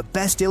 and the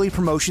best daily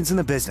promotions in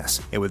the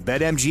business. And with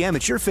BetMGM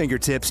at your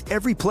fingertips,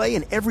 every play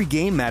and every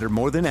game matter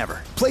more than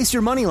ever. Place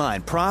your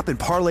moneyline, prop, and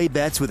parlay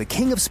bets with the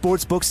king of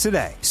sportsbooks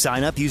today.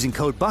 Sign up using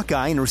code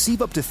Buckeye and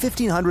receive up to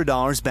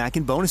 $1,500 back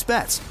in bonus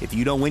bets if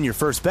you don't win your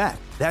first bet.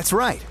 That's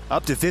right,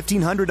 up to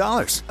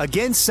 $1,500.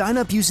 Again, sign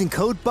up using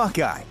code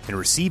Buckeye and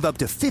receive up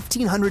to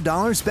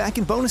 $1,500 back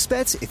in bonus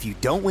bets if you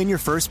don't win your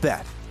first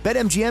bet.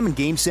 BetMGM and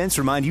GameSense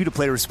remind you to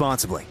play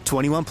responsibly.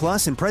 21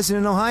 plus and present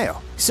in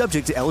Ohio.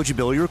 Subject to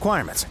eligibility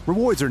requirements.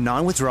 Rewards are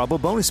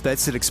non-withdrawable bonus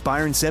bets that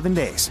expire in 7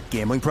 days.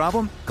 Gambling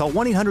problem? Call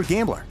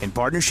 1-800-GAMBLER in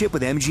partnership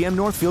with MGM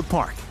Northfield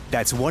Park.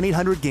 That's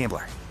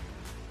 1-800-GAMBLER.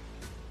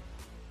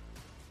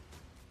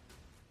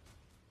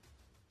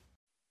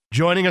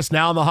 Joining us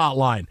now on the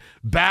hotline,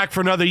 back for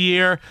another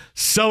year.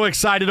 So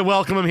excited to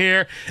welcome him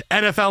here.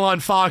 NFL on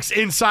Fox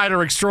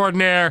insider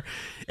extraordinaire.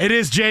 It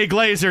is Jay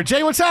Glazer.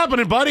 Jay, what's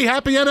happening, buddy?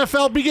 Happy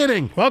NFL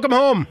beginning. Welcome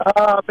home.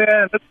 Oh,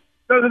 man.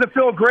 Doesn't it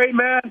feel great,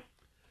 man?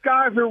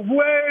 Skies are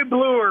way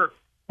bluer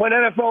when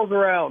NFL's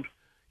around.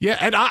 Yeah,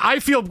 and I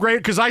feel great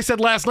because I said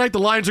last night the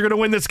Lions are going to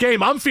win this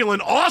game. I'm feeling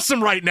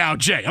awesome right now,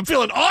 Jay. I'm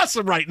feeling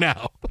awesome right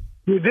now.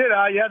 You did.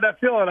 You had that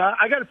feeling.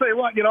 I got to tell you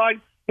what,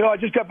 I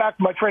just got back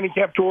from my training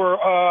camp tour,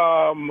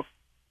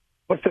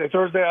 what's today,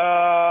 Thursday?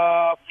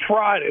 Last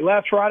Friday.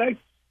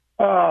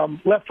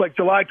 Left like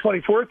July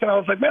 24th, and I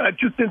was like, man, I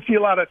just didn't see a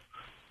lot of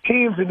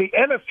teams in the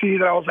NFC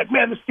that I was like,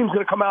 man, this team's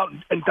going to come out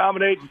and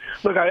dominate.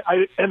 Look,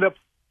 I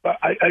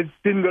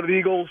didn't go to the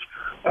Eagles,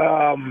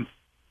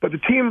 but the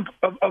team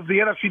of the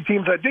NFC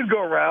teams I did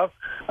go around,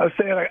 I was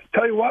saying, I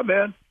tell you what,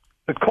 man,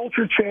 the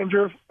culture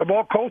changer of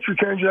all culture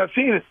changers I've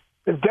seen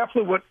is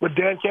definitely what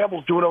Dan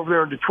Campbell's doing over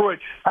there in Detroit.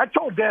 I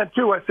told Dan,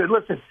 too, I said,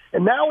 listen,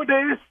 and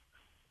nowadays,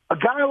 a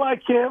guy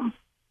like him,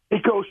 he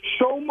goes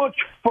so much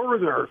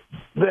further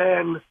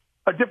than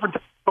a different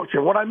coach.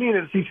 And what I mean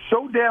is he's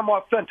so damn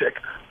authentic.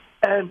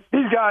 And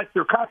these guys,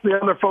 they're constantly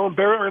on their phone,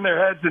 burying their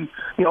heads and,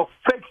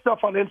 fake stuff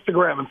on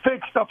Instagram and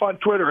fake stuff on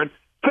Twitter and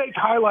fake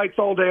highlights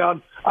all day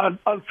on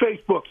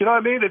Facebook. You know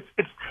what I mean?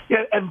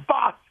 And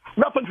bots.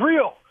 Nothing's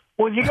real.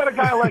 When you got a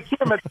guy like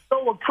him that's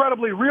so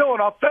incredibly real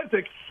and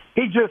authentic,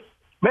 he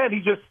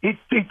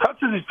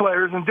touches his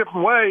players in a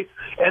different way,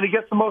 and he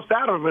gets the most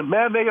out of them. And,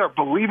 man, they are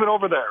believing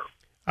over there.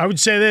 I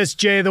would say this,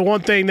 Jay, the one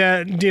thing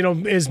that,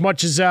 as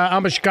much as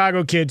I'm a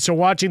Chicago kid, so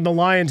watching the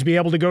Lions be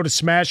able to go to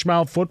smash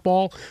mouth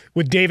football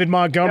with David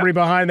Montgomery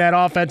behind that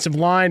offensive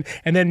line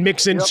and then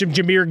mix in some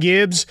Jahmyr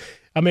Gibbs,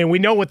 I mean, we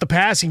know what the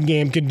passing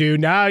game can do.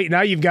 Now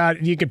you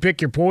can pick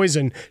your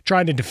poison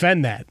trying to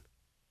defend that.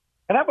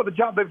 And how about the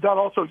job they've done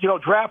also,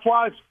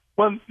 draft-wise,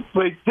 when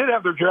they did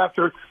have their draft,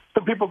 there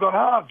some people going,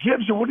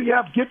 Gibbs, what do you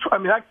have? Gibbs? I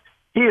mean,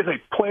 he is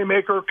a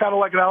playmaker, kind of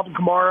like an Alvin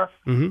Kamara,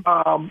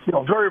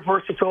 very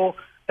versatile.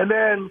 And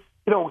then,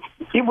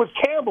 it was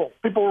Campbell.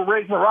 People were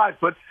raising their eyes.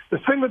 But the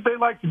thing that they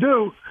like to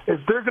do is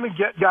they're going to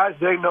get guys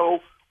they know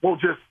will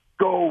just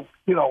go,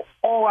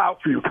 all out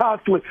for you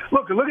constantly.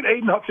 Look at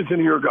Aiden Hutchinson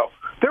a year ago.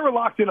 They were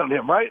locked in on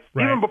him, right?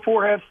 Even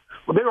beforehand,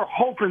 they were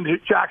hoping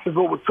that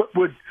Jacksonville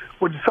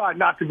would decide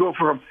not to go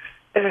for him.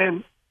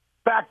 And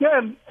back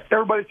then,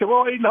 everybody said,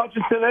 well, Aiden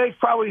Hutchinson, they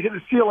probably hit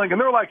his ceiling.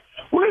 And they're like,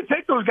 we're going to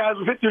take those guys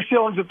who hit their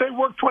ceilings if they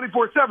work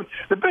 24/7.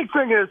 The big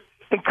thing is,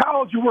 in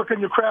college, you work on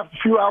your craft a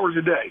few hours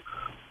a day.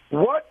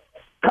 What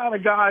kind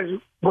of guys,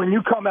 when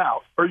you come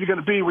out, are you going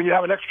to be when you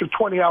have an extra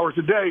 20 hours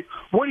a day?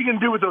 What are you going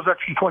to do with those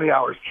extra 20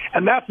 hours?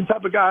 And that's the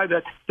type of guy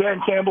that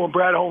Dan Campbell and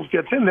Brad Holmes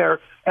gets in there,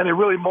 and they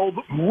really mold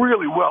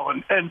really well.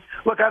 And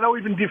look, I know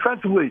even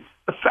defensively,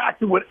 the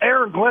fact that what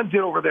Aaron Glenn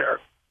did over there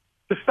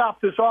to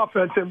stop this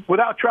offense, and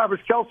without Travis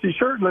Kelce,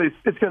 certainly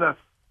it's going to,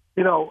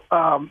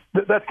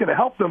 that's going to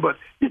help them. But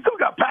you still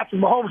got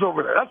Patrick Mahomes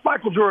over there. That's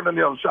Michael Jordan on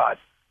the other side.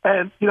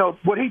 And,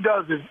 what he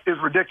does is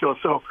ridiculous.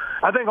 So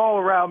I think all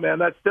around, man,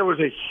 that there was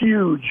a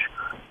huge,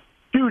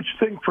 huge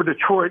thing for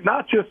Detroit,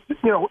 not just,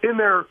 in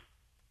their,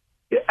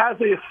 as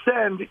they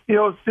ascend,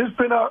 there's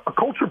been a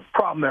culture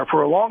problem there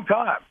for a long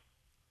time.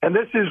 And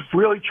this is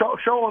really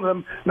showing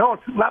them, no,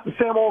 it's not the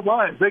same old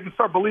Lions. They can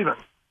start believing.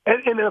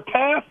 And in the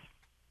past,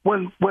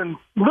 when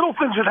little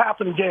things would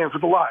happen in games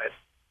with the Lions,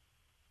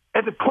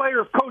 and the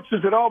players,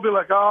 coaches, would all be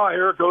like, "Oh,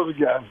 here it goes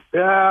again.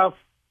 Yeah,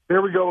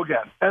 here we go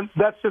again." And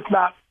that's just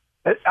not.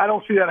 I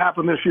don't see that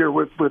happen this year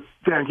with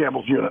Dan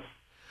Campbell's unit.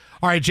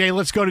 All right, Jay,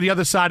 let's go to the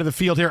other side of the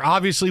field here.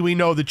 Obviously, we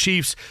know the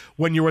Chiefs,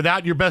 when you're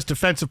without your best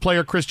defensive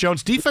player, Chris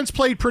Jones, defense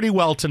played pretty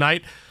well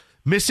tonight.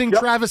 Missing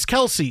Travis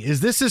Kelce.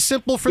 Is this as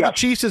simple for the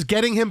Chiefs as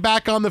getting him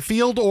back on the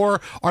field,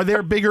 or are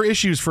there bigger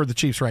issues for the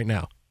Chiefs right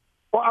now?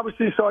 Well,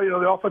 obviously, you saw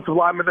the offensive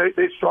linemen,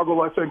 they struggled,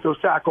 I think, those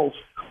tackles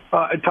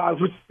at times,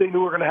 which they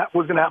knew was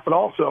going to happen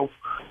also.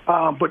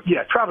 But,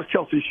 yeah, Travis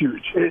Kelce's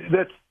huge.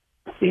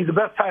 He's the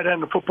best tight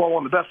end in football,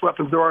 one of the best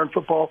weapons there are in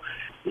football.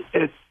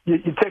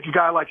 You take a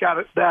guy like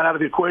that out of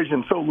the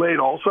equation so late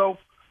also.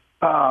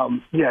 That's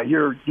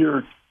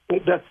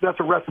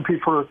a recipe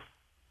for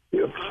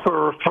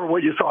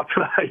what you saw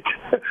tonight.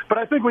 But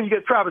I think when you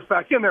get Travis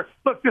back in there,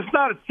 look, it's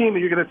not a team that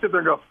you're going to sit there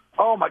and go,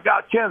 "Oh my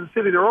God, Kansas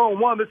City, they're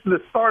 0-1. This is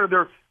the start of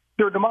their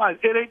demise."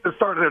 It ain't the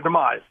start of their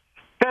demise.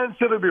 Kansas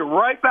City will be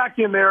right back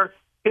in there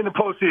in the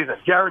postseason,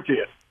 guarantee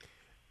it.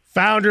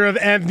 Founder of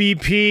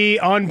MVP,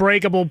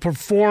 unbreakable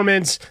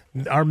performance,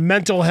 our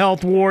mental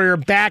health warrior,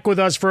 back with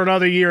us for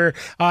another year,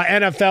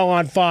 NFL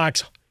on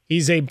Fox.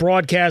 He's a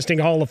broadcasting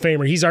Hall of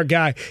Famer. He's our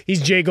guy.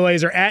 He's Jay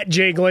Glazer, at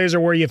Jay Glazer,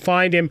 where you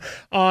find him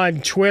on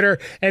Twitter.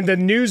 And the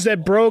news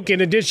that broke, in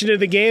addition to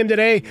the game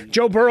today,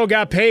 Joe Burrow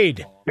got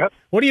paid. Yep.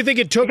 What do you think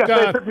it took? He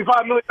got paid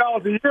 $55 million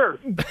a year.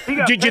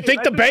 Did you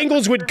think the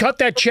Bengals would cut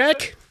that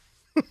check?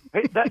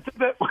 Who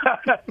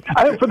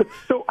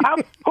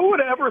would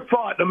have ever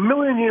thought in a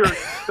million years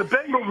the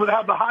Bengals would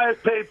have the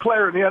highest paid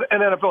player in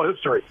NFL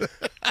history?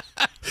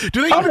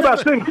 Do they? I don't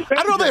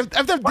know. If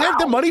they have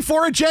the money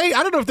for it, Jay.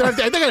 I don't know if they're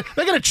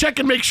going to check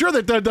and make sure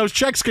that those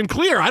checks can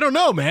clear. I don't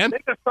know, man. They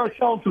got to start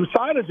selling some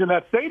signage in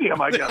that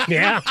stadium, I guess.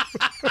 Yeah.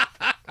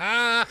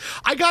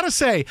 I got to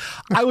say,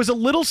 I was a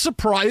little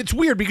surprised. It's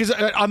weird because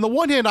on the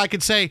one hand, I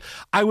could say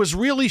I was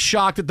really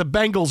shocked that the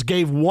Bengals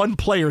gave one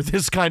player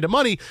this kind of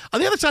money.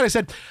 On the other side, I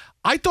said,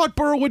 I thought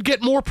Burrow would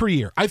get more per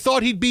year. I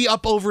thought he'd be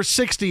up over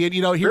 60, and,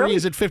 here he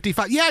is at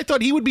 55. Yeah, I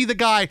thought he would be the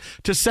guy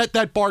to set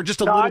that bar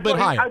just a little bit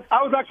higher.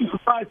 I was actually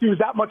surprised he was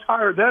that much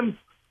higher than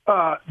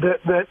the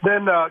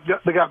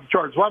guy in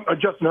charge,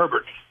 Justin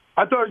Herbert.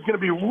 I thought he was going to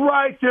be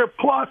right there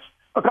plus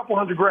a couple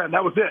 $100,000.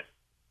 That was it.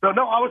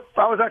 No, I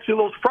was actually a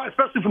little surprised,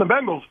 especially from the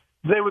Bengals.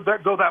 They would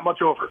go that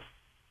much over.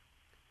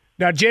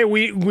 Now, Jay,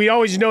 we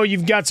always know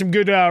you've got some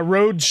good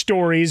road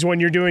stories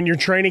when you're doing your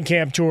training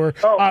camp tour.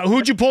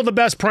 Who'd you pull the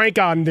best prank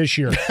on this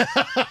year?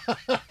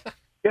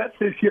 Yes,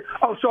 this year.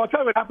 Oh, so I'll tell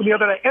you what happened the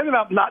other day. I ended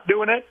up not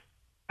doing it.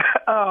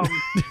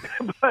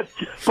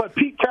 But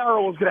Pete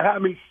Carroll was going to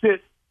have me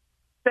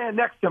stand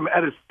next to him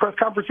at his press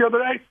conference the other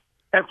day,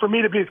 and for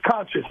me to be his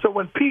conscience. So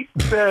when Pete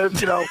says,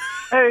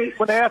 hey,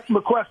 when they asked him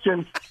a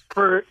question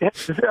for,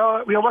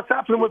 what's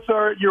happening with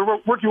your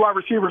rookie wide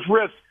receiver's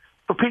wrist,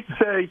 for Pete to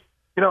say,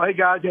 hey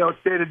guys,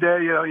 it's day to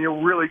day,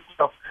 you're really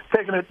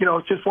taking it,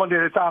 it's just one day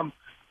at a time.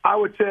 I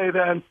would say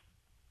then,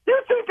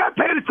 you think I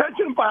paid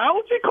attention in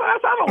biology class?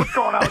 I don't know what's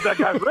going on with that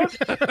guy's wrist.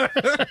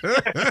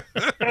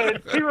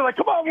 And he was like,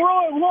 come on,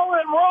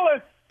 roll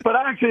it. But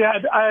I actually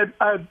I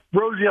had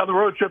Rosie on the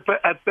road trip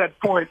at that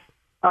point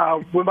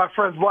with my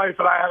friend's wife,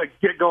 and I had to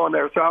get going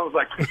there. So I was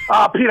like,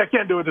 Pete, I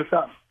can't do it this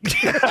time.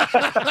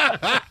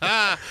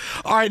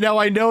 All right, now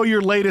I know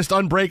your latest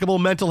Unbreakable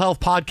mental health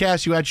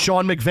podcast. You had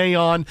Sean McVay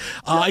on.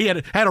 He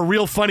had a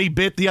real funny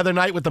bit the other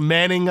night with the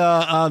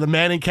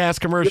Manning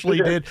cast commercial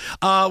he did.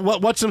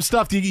 What's some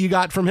stuff you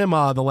got from him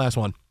the last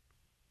one?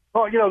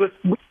 Oh,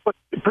 but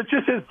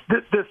just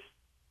this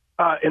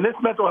in this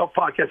mental health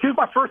podcast, he was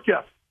my first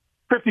guest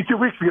 52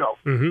 weeks ago.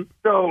 Mm-hmm.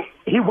 So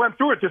he went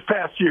through it this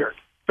past year.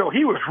 So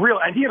he was real,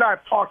 and he and I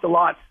have talked a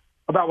lot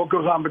about what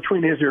goes on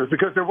between his ears,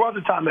 because there was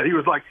a time that he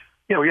was like,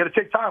 he had to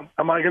take time.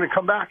 Am I going to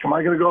come back? Am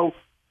I going to go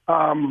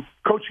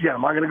coach again?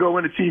 Am I going to go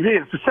into TV?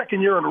 And it's the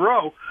second year in a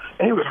row,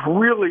 and he was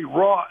really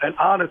raw and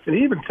honest. And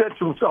he even said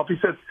to himself, he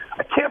said,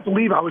 I can't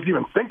believe I was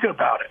even thinking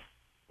about it.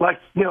 Like,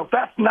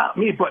 that's not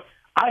me, but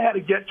I had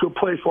to get to a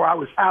place where I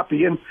was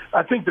happy. And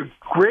I think the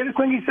greatest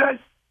thing he said,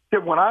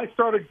 that when I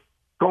started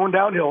going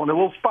downhill in a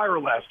little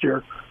spiral last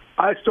year,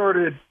 I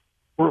started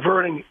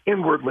reverting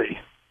inwardly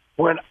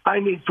when I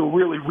need to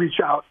really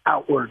reach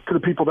outward to the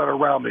people that are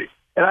around me.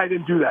 And I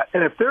didn't do that.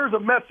 And if there's a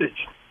message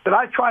that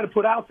I try to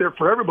put out there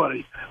for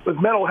everybody with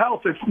mental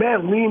health, it's,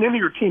 man, lean into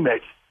your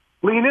teammates.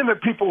 Lean into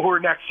people who are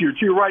next to you, to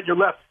your right, your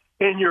left,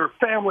 and your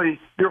family,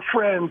 your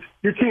friends,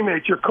 your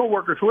teammates, your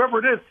coworkers, whoever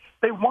it is.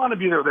 They want to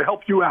be there. They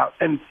help you out.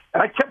 And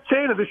I kept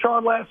saying it to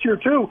Sean last year,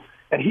 too.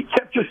 And he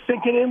kept just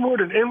sinking inward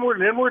and inward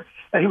and inward.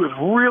 And he was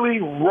really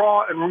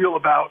raw and real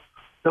about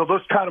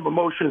those kind of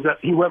emotions that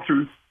he went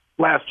through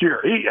last year.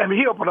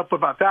 He opened up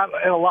about that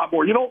and a lot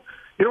more. You don't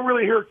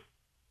really hear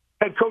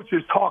head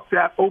coaches talk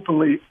that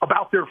openly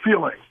about their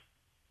feelings,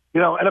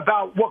 and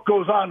about what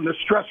goes on in the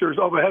stressors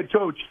of a head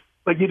coach,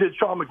 like you did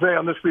Sean McVay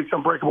on this week's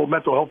Unbreakable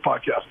Mental Health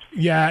Podcast.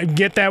 Yeah,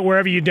 get that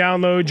wherever you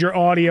download your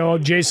audio.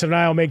 Jason and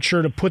I will make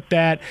sure to put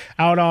that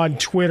out on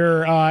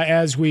Twitter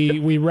as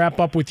we wrap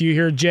up with you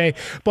here, Jay.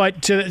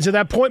 But to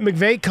that point,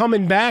 McVay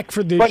coming back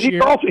for this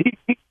year.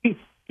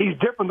 He's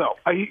though.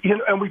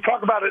 And we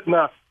talk about it.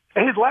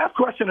 And his last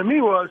question to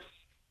me was,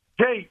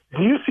 Jay,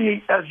 do you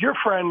see, as your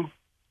friend,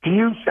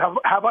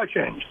 have I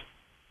changed?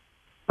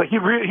 Like he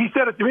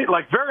said it to me,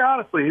 like very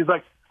honestly. He's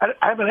like, I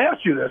haven't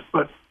asked you this,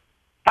 but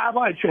have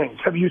I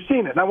changed? Have you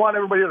seen it? And I want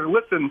everybody to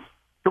listen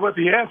to what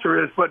the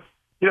answer is. But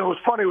it was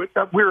funny.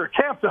 We were at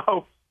camp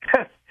though,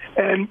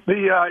 and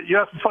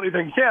that's the funny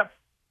thing in camp.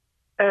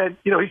 And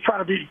he's trying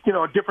to be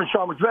a different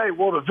Sean McVay.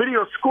 Well, the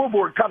video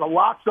scoreboard kind of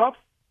locks up.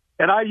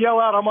 And I yell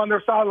out, I'm on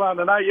their sideline,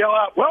 and I yell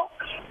out, well,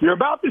 you're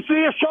about to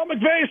see if Sean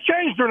McVay has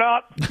changed or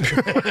not.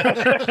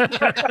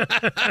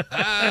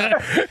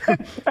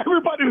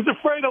 Everybody was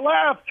afraid to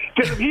laugh,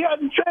 because if he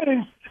hadn't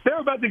changed, they were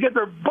about to get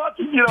their butts,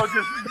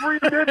 just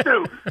breathed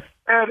into.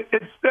 And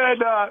instead,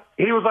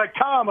 he was like,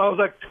 calm. I was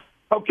like,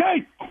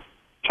 okay,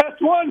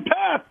 test one,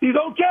 pass. He's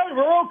okay.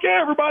 We're okay,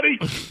 everybody.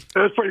 It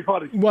was pretty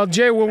funny. Well,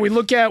 Jay, when we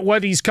look at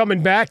what he's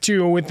coming back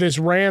to with this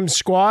Rams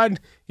squad,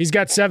 he's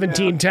got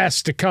 17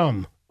 tests to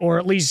come. Or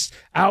at least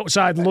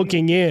outside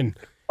looking in.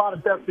 A lot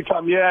of tests to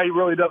come. Yeah, he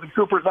really doesn't.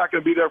 Cooper's not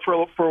going to be there for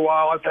a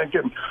while, I think.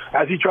 And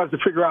as he tries to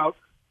figure out,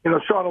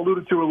 Sean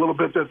alluded to a little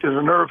bit that there's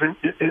a nerve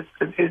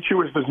issue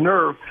with his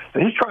nerve,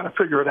 and he's trying to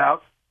figure it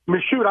out. I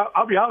mean, shoot,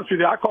 I'll be honest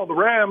with you. I called the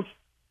Rams,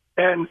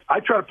 and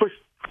I tried to push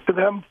to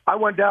them. I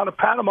went down to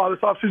Panama this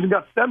offseason,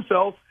 got stem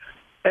cells,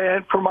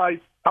 and I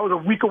was a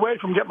week away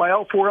from getting my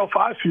L4,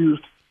 L5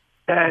 fused,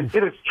 and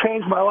it has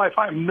changed my life.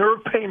 I am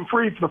nerve pain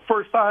free for the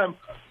first time.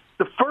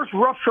 The first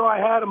rupture I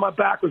had in my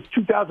back was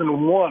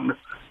 2001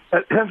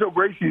 at Enzo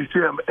Gracie's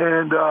gym.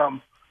 And,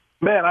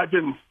 man, I've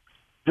been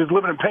just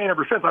living in pain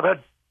ever since. I've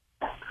had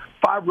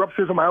 5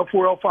 ruptures of my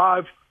L4,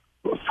 L5,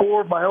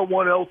 4 of my L1,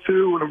 L2,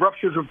 and the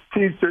ruptures of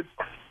T's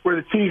where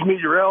the T's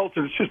meet your L's.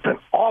 And it's just been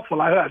awful.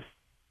 I had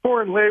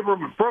foreign labor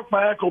and broke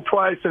my ankle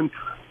twice. And,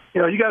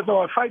 you guys know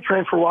I fight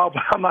trained for a while,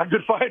 but I'm not a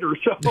good fighter.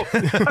 So,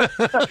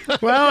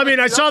 well, I mean,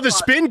 I saw the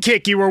spin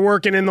kick you were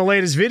working in the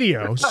latest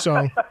video.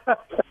 So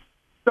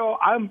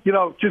I'm,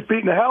 just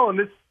beating the hell. And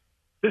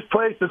this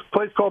place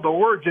called the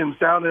Origins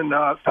down in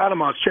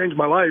Panama has changed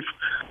my life.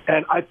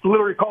 And I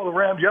literally called the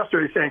Rams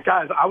yesterday saying,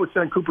 guys, I would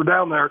send Cooper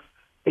down there.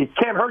 It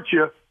can't hurt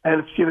you,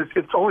 and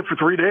it's only for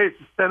 3 days.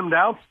 Send him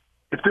down.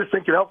 If this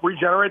thing can help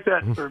regenerate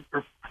that,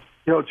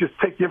 or just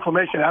take the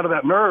inflammation out of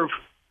that nerve,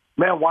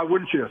 man, why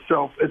wouldn't you?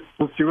 So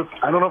let's see.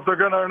 I don't know if they're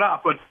going to or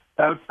not, but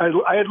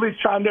I at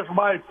least chimed in for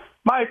my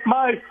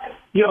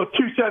 2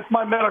 cents,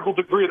 my medical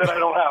degree that I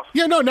don't have.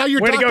 Yeah, no, now you're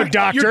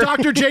doctor. You're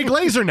Dr. Jay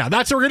Glazer now.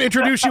 That's what we're going to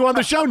introduce you on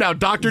the show now,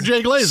 Dr.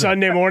 Jay Glazer.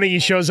 Sunday morning, he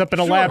shows up in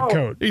a lab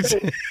coat.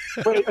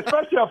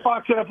 Especially on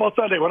Fox NFL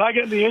Sunday. When I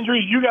get into the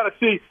injuries, you got to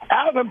see,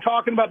 out of them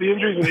talking about the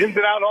injuries and ins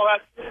and outs and all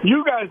that,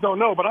 you guys don't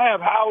know, but I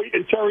have Howie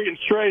and Terry and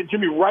Stray and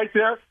Jimmy right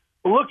there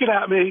looking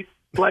at me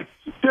like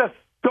just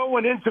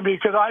going into me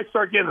because I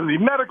start getting the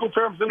medical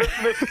terms and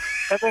this,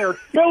 and they are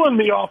killing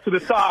me off to the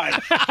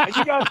side. And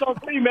you guys don't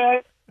see,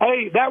 man.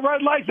 Hey, that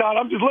red light's on.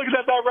 I'm just looking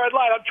at that red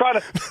light. I'm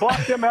trying to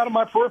block them out of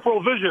my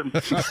peripheral vision.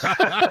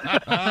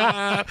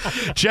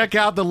 Check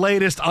out the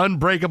latest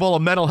Unbreakable, a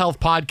mental health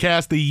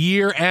podcast, the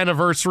year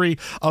anniversary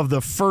of the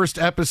first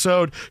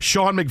episode.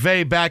 Sean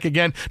McVay back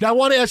again. Now, I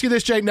want to ask you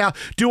this, Jake. Now,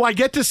 do I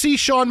get to see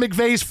Sean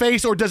McVay's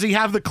face, or does he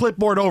have the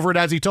clipboard over it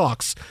as he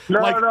talks?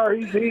 No,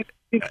 he's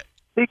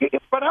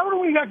but I don't know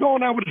what he got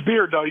going on with his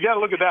beard, though. You got to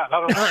look at that. I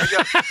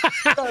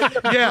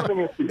don't know.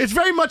 Yeah, it's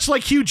very much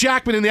like Hugh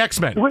Jackman in the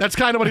X-Men. That's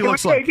kind of what he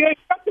looks like. Yeah, he's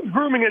got some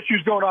grooming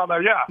issues going on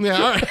there, Yeah,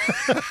 all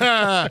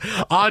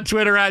right. On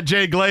Twitter, at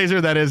Jay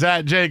Glazer. That is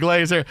at Jay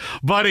Glazer.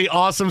 Buddy,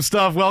 awesome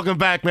stuff. Welcome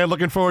back, man.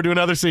 Looking forward to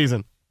another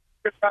season.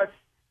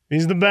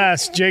 He's the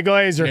best, Jay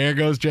Glazer. There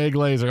goes Jay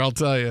Glazer, I'll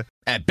tell you.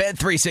 At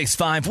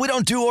Bet365, we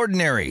don't do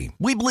ordinary.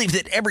 We believe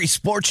that every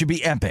sport should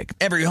be epic.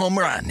 Every home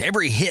run,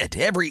 every hit,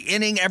 every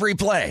inning, every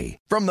play.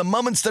 From the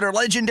moments that are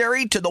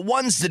legendary to the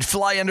ones that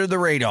fly under the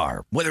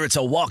radar. Whether it's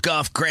a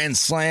walk-off grand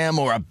slam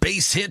or a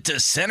base hit to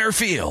center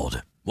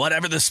field.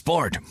 Whatever the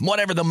sport,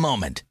 whatever the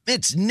moment.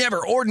 It's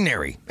never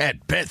ordinary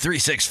at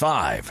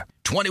Bet365.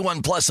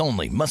 21 plus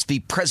only. Must be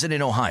present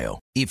in Ohio.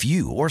 If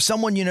you or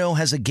someone you know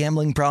has a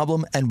gambling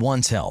problem and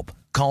wants help,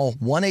 call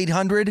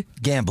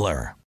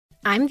 1-800-GAMBLER.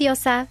 I'm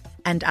Diosa.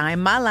 And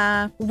I'm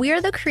Mala.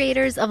 We're the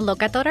creators of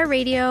Locatora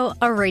Radio,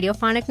 a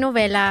radiophonic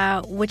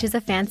novela, which is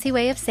a fancy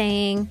way of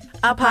saying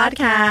a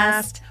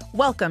podcast.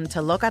 Welcome to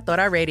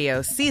Locatora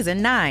Radio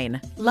Season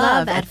 9.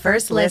 Love at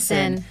First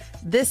Listen.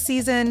 This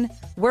season,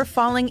 we're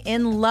falling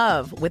in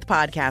love with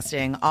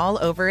podcasting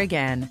all over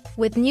again.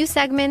 With new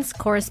segments,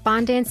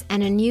 correspondence,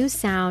 and a new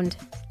sound.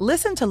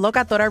 Listen to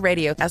Locatora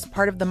Radio as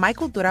part of the My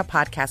Cultura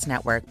Podcast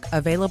Network.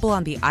 Available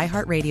on the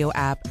iHeartRadio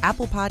app,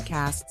 Apple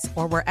Podcasts,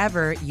 or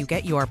wherever you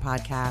get your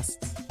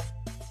podcasts.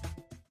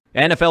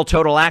 NFL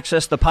Total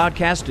Access, the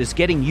podcast, is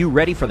getting you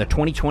ready for the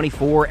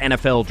 2024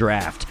 NFL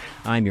Draft.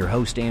 I'm your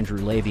host, Andrew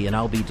Levy, and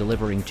I'll be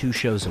delivering 2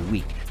 shows a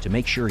week to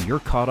make sure you're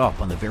caught up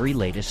on the very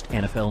latest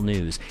NFL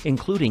news,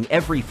 including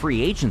every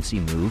free agency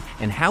move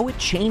and how it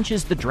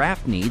changes the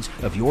draft needs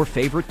of your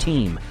favorite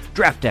team.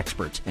 Draft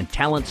experts and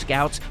talent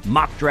scouts,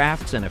 mock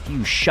drafts, and a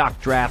few shock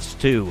drafts,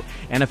 too.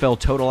 NFL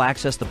Total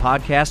Access, the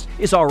podcast,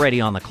 is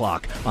already on the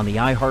clock on the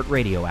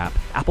iHeartRadio app,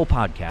 Apple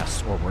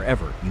Podcasts, or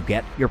wherever you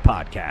get your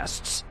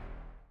podcasts.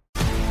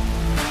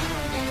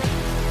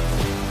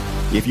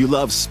 If you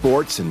love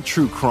sports and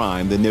true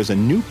crime, then there's a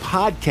new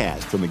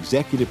podcast from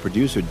executive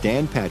producer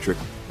Dan Patrick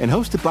and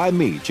hosted by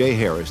me, Jay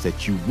Harris,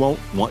 that you won't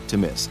want to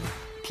miss.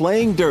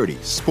 Playing Dirty: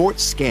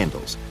 Sports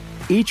Scandals.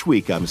 Each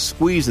week, I'm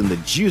squeezing the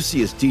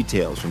juiciest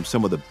details from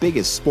some of the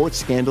biggest sports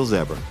scandals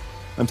ever.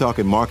 I'm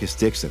talking Marcus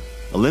Dixon,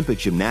 Olympic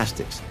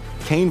gymnastics,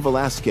 Cain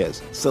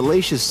Velasquez,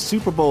 salacious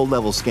Super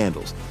Bowl-level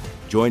scandals.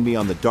 Join me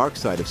on the dark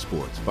side of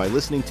sports by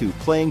listening to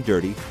Playing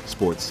Dirty: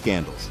 Sports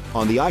Scandals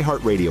on the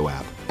iHeartRadio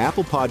app,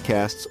 Apple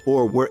Podcasts,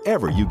 or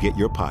wherever you get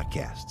your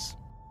podcasts.